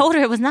 Listen, we told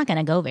her it was not going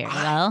to go very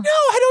well. No,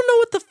 I don't know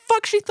what the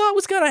fuck she thought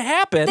was going to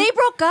happen. They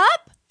broke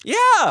up? yeah.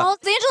 Oh,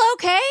 is Angela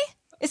okay?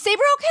 Is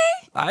Saber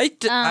okay?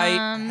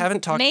 I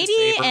haven't talked maybe, to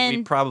Saber. We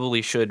and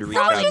probably should reach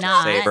probably out to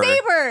not. Saber.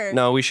 Saber.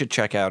 No, we should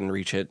check out and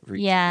reach it.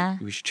 Yeah.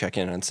 We should check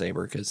in on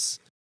Saber because...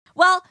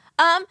 Well,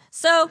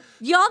 so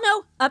y'all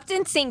know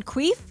Upton St.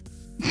 Queef?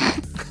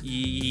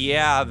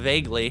 Yeah,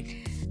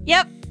 vaguely.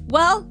 Yep.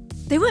 Well,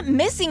 they went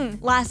missing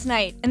last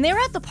night, and they were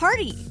at the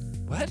party.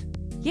 What?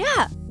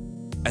 Yeah.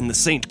 And the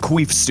St.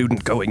 Queef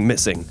student going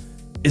missing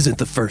isn't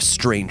the first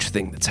strange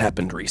thing that's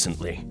happened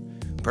recently.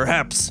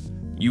 Perhaps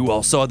you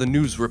all saw the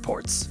news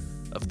reports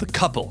of the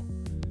couple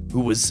who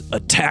was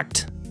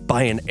attacked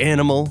by an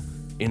animal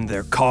in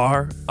their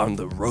car on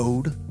the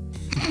road.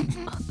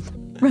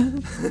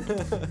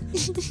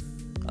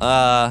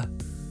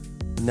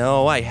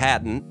 No, I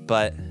hadn't,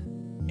 but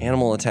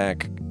animal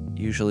attack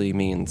usually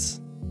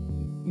means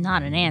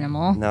Not an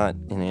animal. not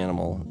an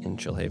animal in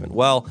Chillhaven.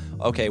 Well,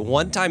 okay,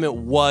 one time it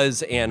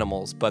was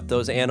animals, but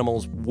those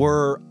animals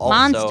were also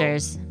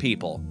Monsters.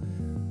 people.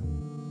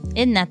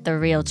 Isn't that the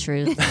real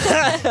truth?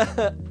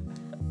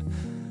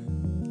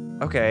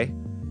 Okay,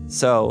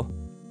 so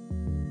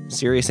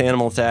serious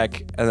animal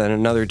attack and then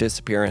another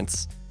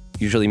disappearance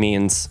usually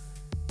means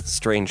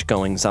strange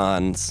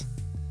goings-ons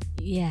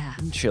Yeah.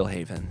 in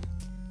Chillhaven.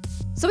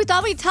 So we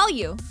thought we'd tell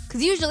you,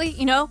 because usually,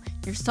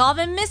 you're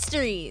solving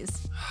mysteries.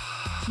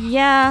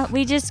 Yeah,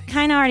 we just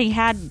kind of already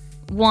had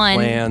one,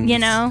 Plans.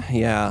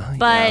 Yeah,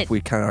 But- we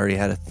kind of already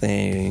had a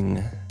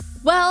thing.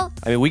 Well,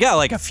 I mean, we got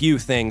like a few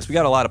things. We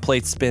got a lot of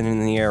plates spinning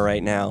in the air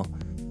right now.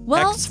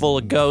 well, Heck's full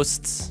of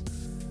ghosts.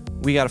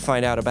 We got to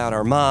find out about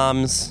our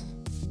moms.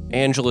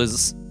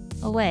 Angela's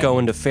Away.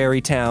 going to Fairy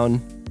Town.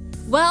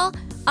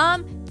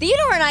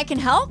 Theodore and I can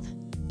help.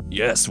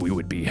 Yes, we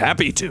would be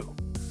happy to.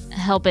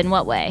 Help in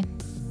what way?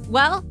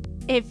 Well,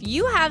 if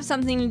you have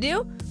something to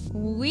do,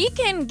 we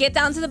can get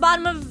down to the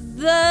bottom of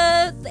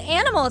the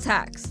animal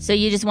attacks. So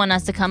you just want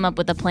us to come up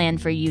with a plan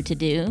for you to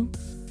do?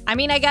 I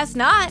mean, I guess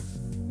not.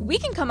 We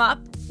can come up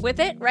with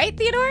it, right,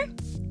 Theodore?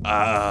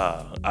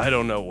 I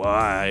don't know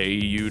why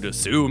you'd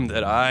assume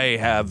that I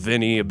have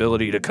any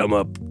ability to come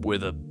up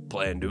with a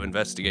plan to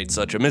investigate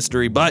such a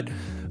mystery, but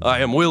I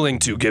am willing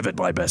to give it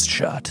my best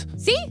shot.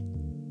 See?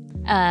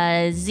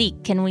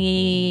 Zeke, can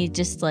we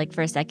just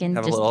for a second?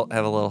 Have just, a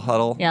little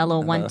huddle. Yeah, a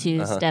little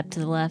 1-2 step to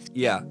the left.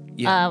 Yeah.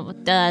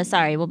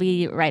 Sorry, we'll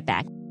be right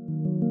back.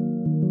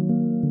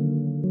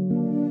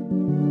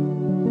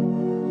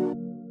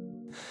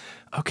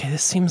 Okay,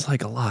 this seems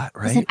like a lot,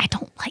 right? Listen, I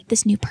don't like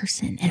this new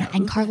person,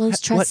 and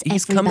Carlos trusts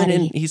He's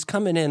everybody. He's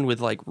coming in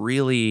with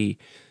really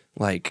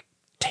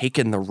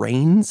taking the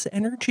reins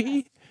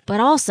energy. But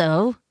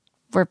also,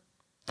 we're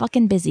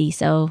fucking busy,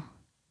 so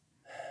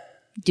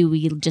do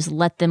we just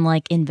let them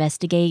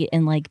investigate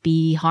and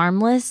be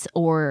harmless,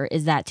 or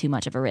is that too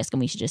much of a risk and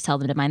we should just tell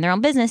them to mind their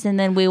own business and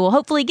then we will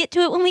hopefully get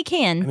to it when we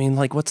can? I mean,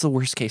 what's the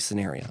worst case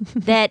scenario? What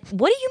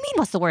do you mean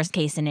what's the worst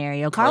case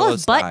scenario?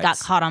 Carlos' butt got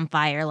dies. caught on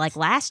fire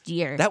last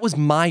year. That was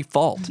my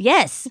fault.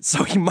 Yes,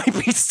 So he might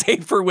be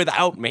safer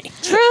without me.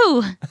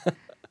 true.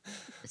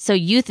 So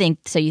you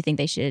think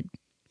they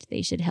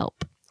should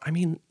help? I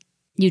mean,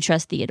 You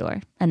trust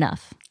Theodore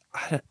enough?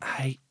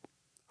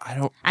 I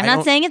don't. I'm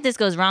not saying if this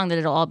goes wrong that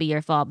it'll all be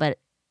your fault, but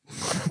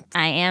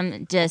I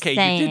am just Okay,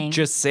 saying. you did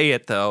just say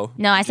it though.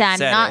 No, I You said I'm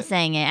said not it.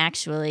 saying it,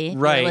 actually.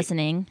 Right. You're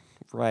listening.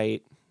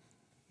 Right.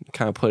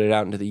 Kind of put it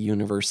out into the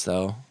universe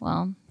though.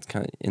 Well, It's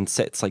kind of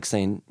it's like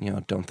saying,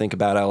 don't think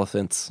about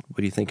elephants. What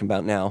are you thinking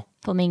about now?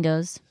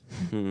 flamingos.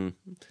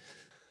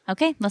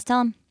 Okay, let's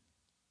tell him.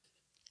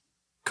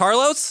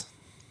 Carlos?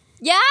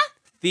 Yeah?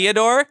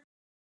 Theodore?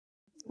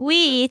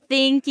 We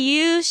think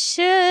you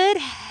should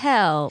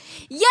help.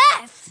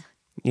 Yes!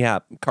 Yeah,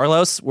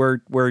 Carlos, we're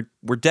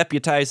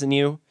deputizing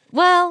you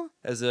Well,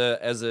 as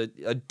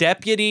a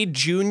deputy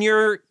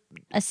junior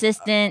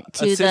assistant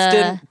to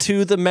assistant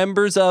to the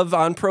members of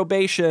on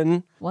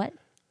probation what?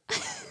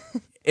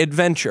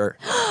 adventure.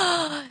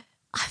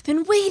 I've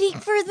been waiting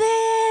for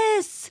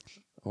this.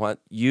 I want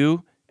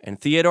you and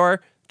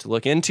Theodore to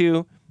look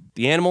into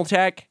the animal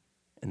attack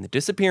and the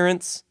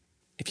disappearance.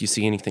 If you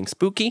see anything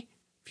spooky,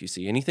 if you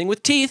see anything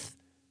with teeth,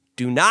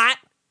 do not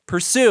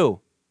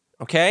pursue.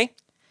 Okay?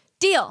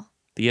 Deal.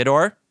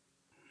 Theodore?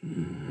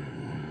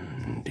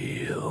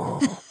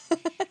 Deal.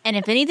 And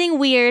if anything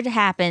weird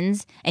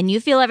happens and you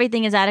feel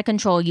everything is out of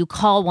control, you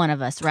call one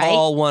of us, right?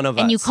 Call one of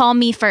us. And you call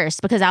me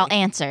first because I'll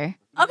answer.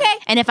 Okay.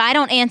 And if I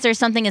don't answer,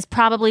 something is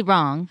probably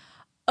wrong.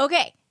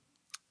 Okay.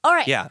 All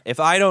right. Yeah, if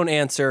I don't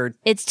answer,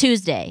 It's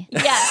Tuesday.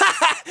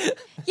 Yes.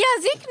 Yeah,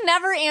 Zeke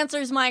never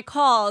answers my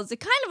calls. It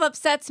kind of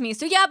upsets me.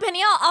 So yeah,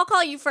 Penny, I'll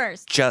call you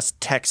first. Just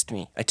text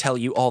me. I tell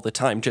you all the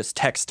time, just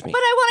text me. But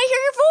I want to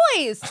hear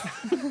your voice.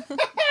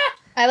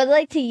 I would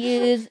like to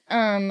use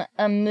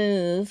a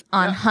move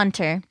on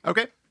Hunter.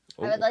 Okay.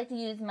 I would like to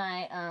use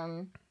my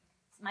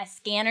my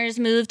scanner's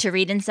move to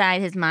read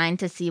inside his mind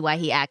to see why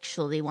he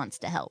actually wants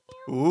to help.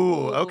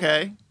 Ooh,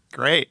 okay.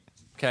 Great.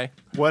 Okay.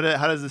 How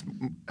does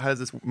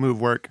this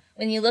move work?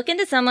 When you look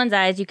into someone's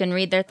eyes, you can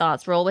read their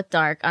thoughts. Roll with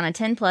dark. On a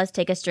 10+,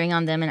 take a string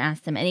on them and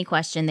ask them any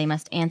question they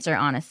must answer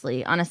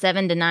honestly. On a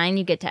 7 to 9,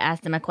 you get to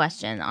ask them a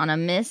question. On a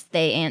miss,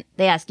 they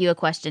ask you a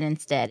question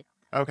instead.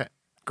 Okay.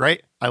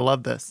 Great. I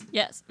love this.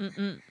 Yes.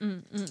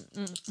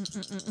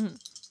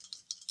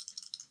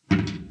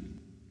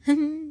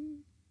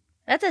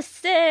 That's a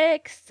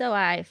 6, so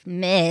I've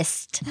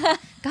missed.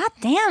 God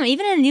damn,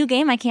 even in a new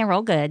game, I can't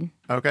roll good.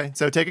 Okay.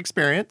 So take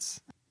experience.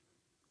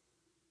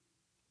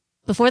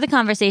 Before the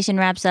conversation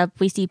wraps up,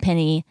 we see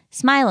Penny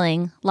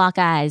smiling, lock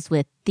eyes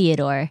with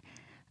Theodore,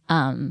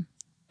 and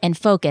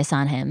focus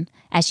on him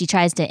as she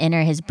tries to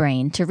enter his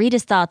brain to read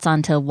his thoughts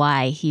onto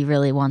why he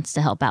really wants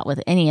to help out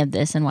with any of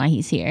this and why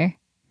he's here.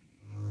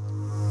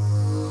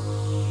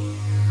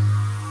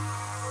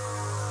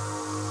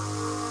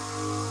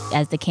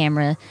 As the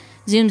camera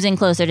zooms in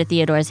closer to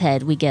Theodore's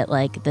head, we get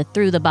like the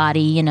through the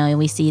body, and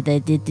we see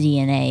the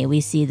DNA. We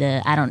see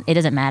it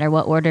doesn't matter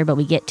what order, but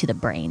we get to the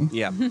brain.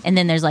 Yeah. And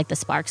then there's like the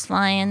sparks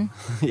flying.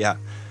 Yeah.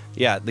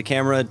 Yeah, the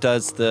camera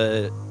does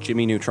the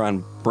Jimmy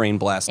Neutron brain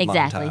blast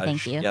Exactly, montage.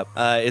 thank you. Yep.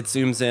 It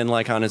zooms in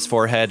like on his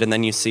forehead, and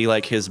then you see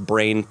like his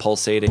brain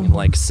pulsating and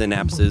like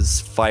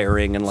synapses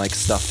firing and like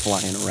stuff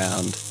flying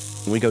around.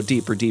 And we go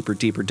deeper, deeper,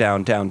 deeper down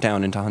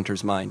into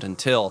Hunter's mind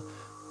until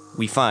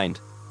we find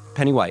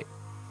Penny White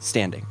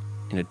standing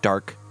in a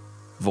dark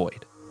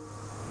void.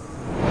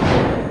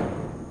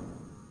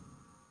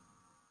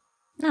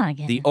 Not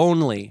again. The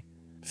only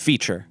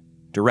feature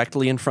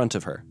directly in front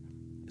of her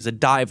is a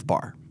dive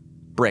bar.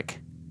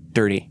 Brick,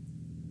 dirty,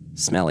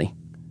 smelly,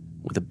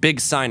 with a big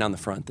sign on the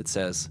front that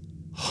says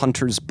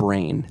Hunter's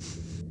Brain.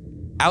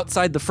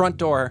 Outside the front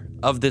door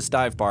of this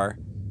dive bar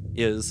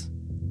is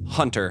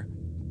Hunter,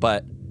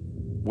 but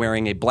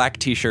wearing a black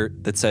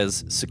t-shirt that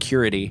says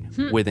security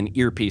with an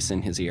earpiece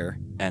in his ear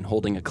and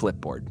holding a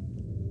clipboard.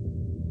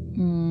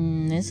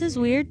 This is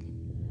weird.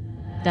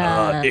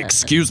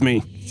 Excuse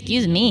me.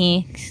 Excuse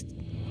me.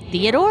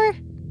 Theodore?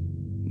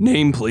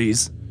 Name,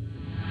 please.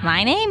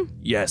 My name?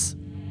 Yes.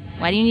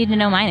 Why do you need to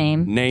know my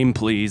name? Name,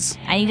 please.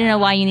 I need to know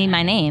why you need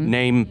my name.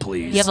 Name,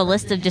 please. You have a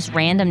list of just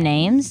random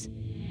names?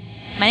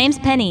 My name's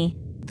Penny.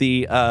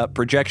 The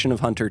projection of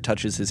Hunter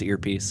touches his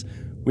earpiece.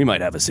 We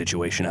might have a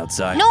situation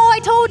outside. No, I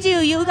told you.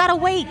 You gotta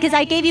wait because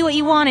I gave you what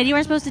you wanted. You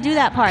weren't supposed to do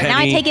that part. Now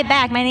I Penny. take it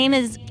back. My name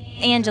is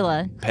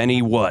Angela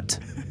Penny what?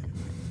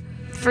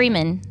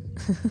 Freeman.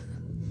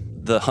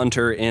 The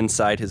Hunter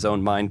inside his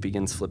own mind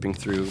begins flipping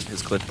through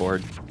his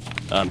clipboard.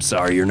 I'm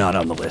sorry, you're not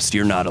on the list.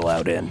 You're not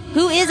allowed in.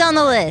 Who is on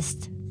the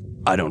list?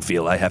 I don't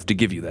feel I have to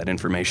give you that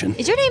information.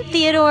 Is your name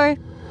Theodore?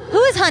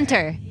 Who is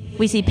Hunter?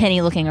 We see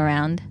Penny looking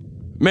around.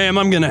 Ma'am,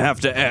 I'm gonna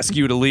have to ask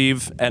you to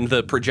leave. And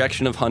the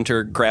projection of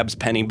Hunter grabs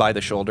Penny by the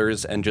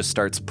shoulders and just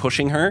starts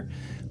pushing her.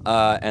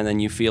 And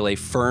then you feel a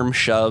firm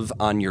shove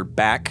on your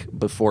back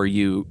before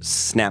you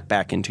snap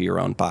back into your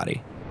own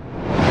body.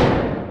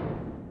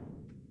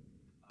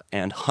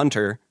 And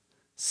Hunter,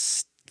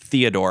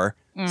 Theodore,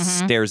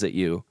 stares at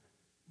you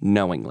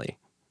knowingly.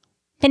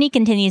 Penny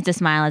continues to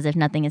smile as if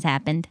nothing has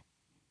happened.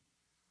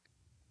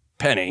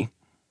 Penny,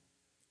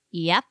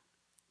 Yep.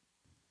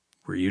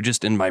 were you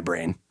just in my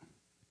brain?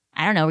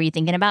 I don't know. Were you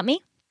thinking about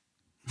me?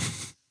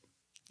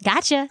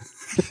 Gotcha.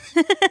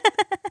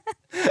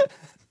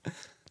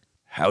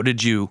 How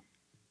did you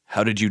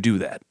do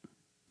that?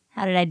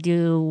 How did I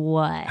do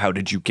what? How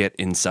did you get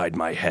inside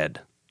my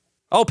head?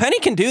 Oh, Penny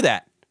can do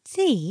that.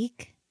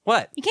 Zeke,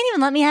 What? you can't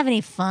even let me have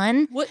any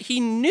fun. What? He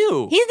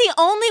knew. He's the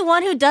only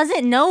one who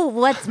doesn't know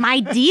what my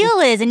deal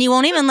is, and you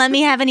won't even let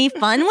me have any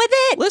fun with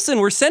it? Listen,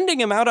 we're sending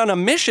him out on a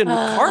mission with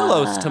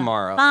Carlos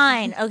tomorrow.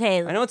 Fine.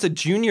 Okay. I know it's a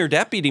junior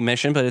deputy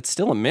mission, but it's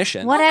still a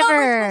mission. Oh, no, we're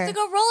Whatever. supposed to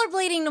go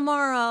rollerblading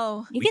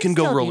tomorrow. You We can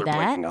go still do that.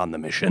 rollerblading on the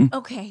mission.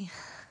 Okay.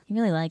 He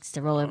really likes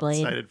to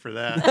rollerblade. Excited for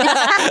that.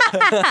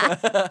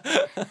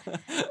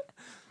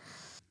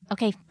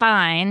 Okay,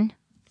 fine.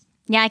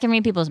 Yeah, I can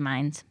read people's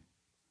minds.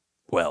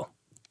 Well,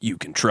 you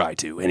can try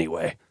to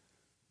anyway.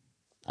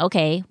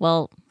 Okay,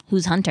 well,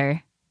 who's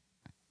Hunter?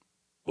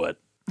 What?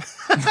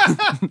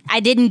 I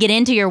didn't get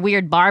into your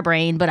weird bar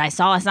brain, but I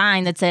saw a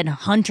sign that said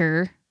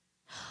Hunter.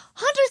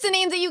 Hunter's the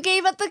name that you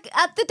gave at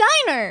the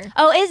diner.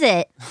 Oh, is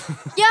it?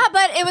 Yeah,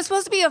 but it was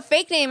supposed to be a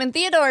fake name, and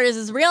Theodore is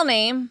his real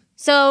name.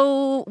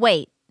 So,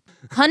 wait.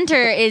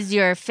 Hunter is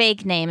your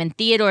fake name and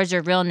Theodore's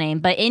your real name,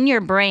 but in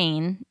your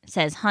brain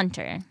says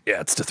Hunter.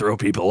 Yeah, it's to throw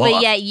people But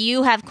off. yet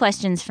you have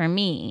questions for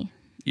me.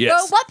 Yes.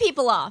 Throw what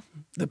people off?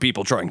 The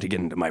people trying to get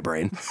into my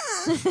brain.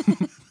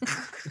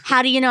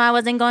 How do you know I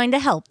wasn't going to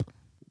help?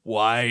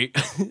 Why?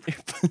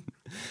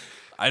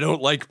 I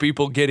don't like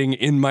people getting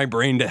in my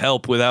brain to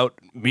help without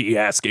me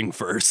asking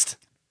first.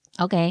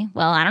 Okay,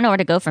 well, I don't know where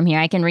to go from here.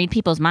 I can read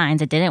people's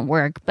minds. It didn't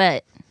work,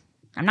 but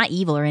I'm not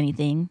evil or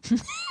anything.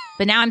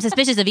 But now I'm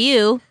suspicious of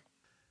you.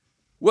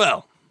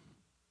 Well,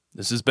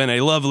 this has been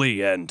a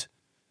lovely and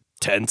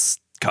tense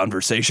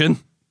conversation.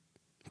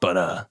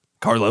 But,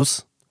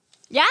 Carlos?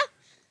 Yeah?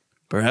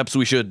 Perhaps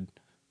we should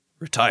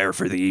retire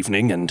for the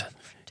evening and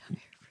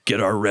get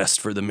our rest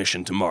for the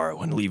mission tomorrow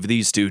and leave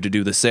these two to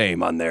do the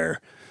same on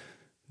their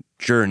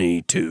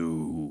journey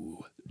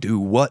to do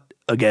what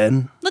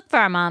again? Look for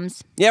our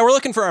moms. Yeah, we're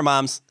looking for our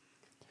moms.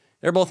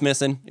 They're both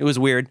missing. It was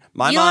weird.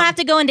 My You mom don't have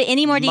to go into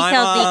any more my details.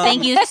 mom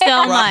Thank you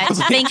so much.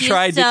 Thank you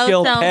tried so, to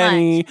kill so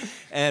Penny, much.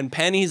 and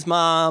Penny's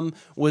mom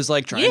was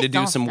like trying You to do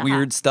don't some stop.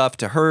 weird stuff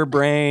to her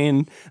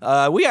brain.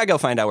 We gotta go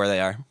find out where they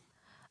are.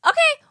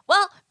 Okay,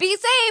 well, be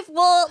safe.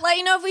 We'll let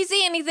you know if we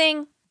see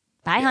anything.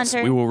 Bye, Yes,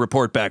 Hunter. we will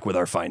report back with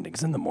our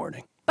findings in the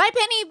morning. Bye,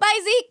 Penny. Bye,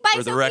 Zeke. Bye,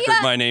 For the Sophia. record,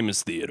 my name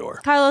is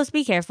Theodore. Carlos,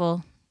 be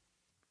careful.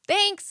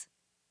 Thanks.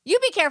 You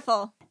be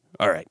careful.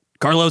 All right,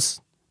 Carlos,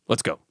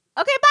 let's go.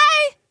 Okay,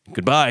 bye.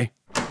 Goodbye.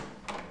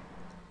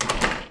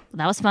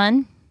 That was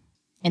fun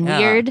and Yeah.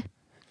 weird.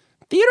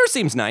 Theodore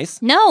seems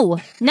nice. No,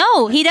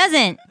 he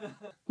doesn't.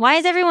 Why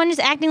is everyone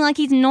just acting like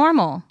he's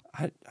normal?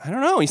 I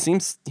don't know. He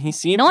seems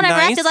No one ever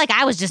nice. acted like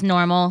I was just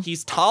normal.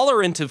 He's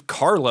tolerant of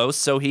Carlos,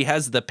 so he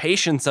has the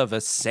patience of a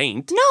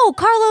saint. No,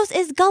 Carlos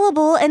is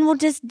gullible and will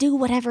just do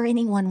whatever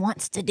anyone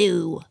wants to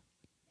do,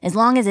 as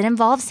long as it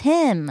involves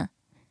him.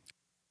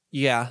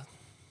 Yeah.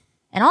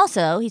 And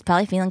also, he's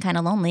probably feeling kind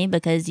of lonely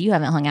because you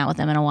haven't hung out with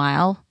him in a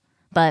while.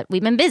 But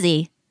we've been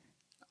busy.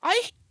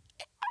 I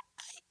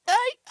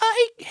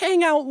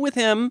hang out with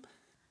him.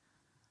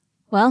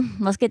 Well,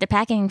 let's get to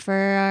packing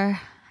for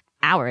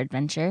our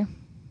adventure.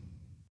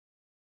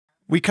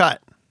 We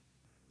cut.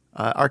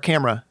 Our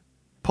camera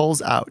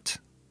pulls out,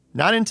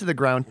 not into the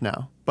ground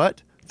now,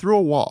 but through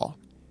a wall,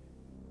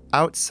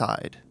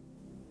 outside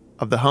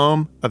of the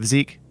home of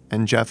Zeke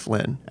and Jeff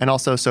Lynn, and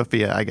also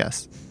Sophia, I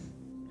guess.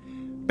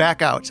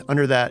 Back out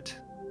under that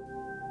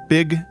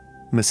big,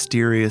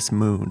 mysterious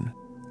moon.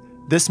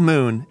 This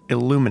moon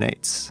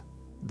illuminates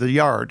the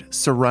yard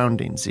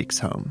surrounding Zeke's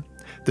home,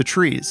 the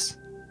trees,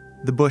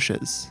 the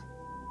bushes,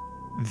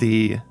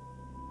 the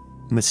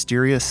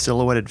mysterious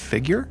silhouetted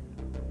figure.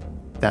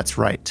 That's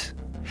right.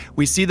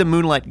 We see the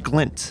moonlight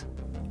glint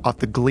off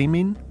the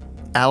gleaming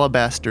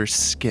alabaster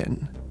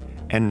skin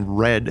and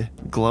red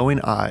glowing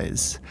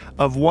eyes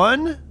of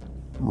one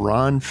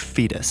Ron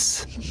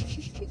Fetus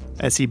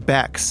as he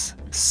backs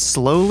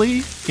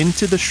slowly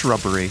into the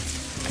shrubbery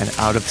and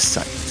out of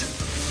sight.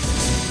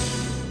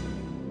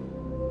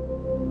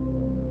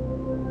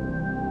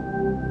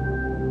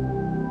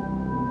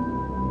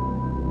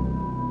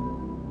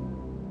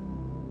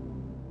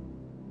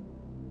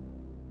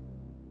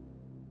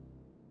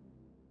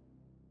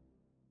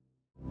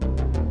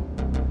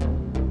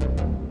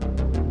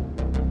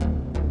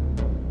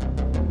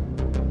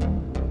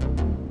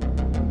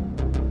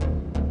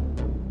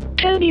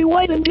 Penny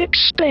White and Dick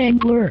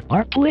Spangler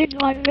are played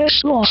by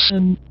Bess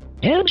Lawson.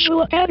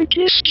 Angela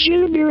Atticus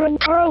Jr. and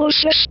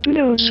Carlos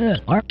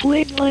Espinoza are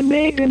played by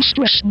Megan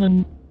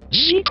Stressman.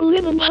 Zeke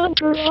Lynn and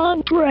Hunter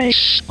Von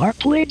Price are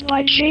played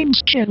by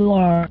James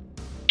Kidlar.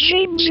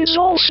 James is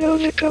also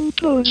the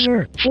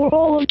composer for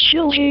all of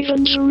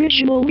Chillhaven's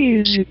original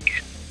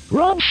music.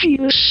 Ron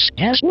Fetus,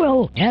 as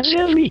well as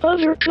every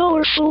other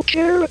colorful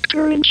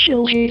character in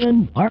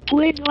Chillhaven, are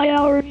played by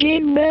our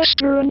game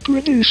master and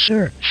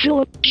producer,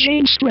 Philip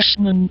J.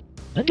 Stressman.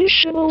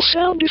 Additional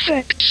sound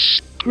effects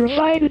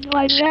provided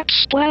by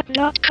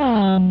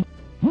Zapsplat.com.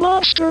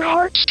 Monster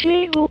Hearts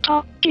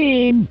tabletop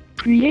game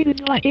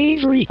created by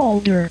Avery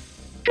Alder.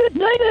 Good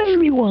night,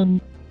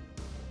 everyone.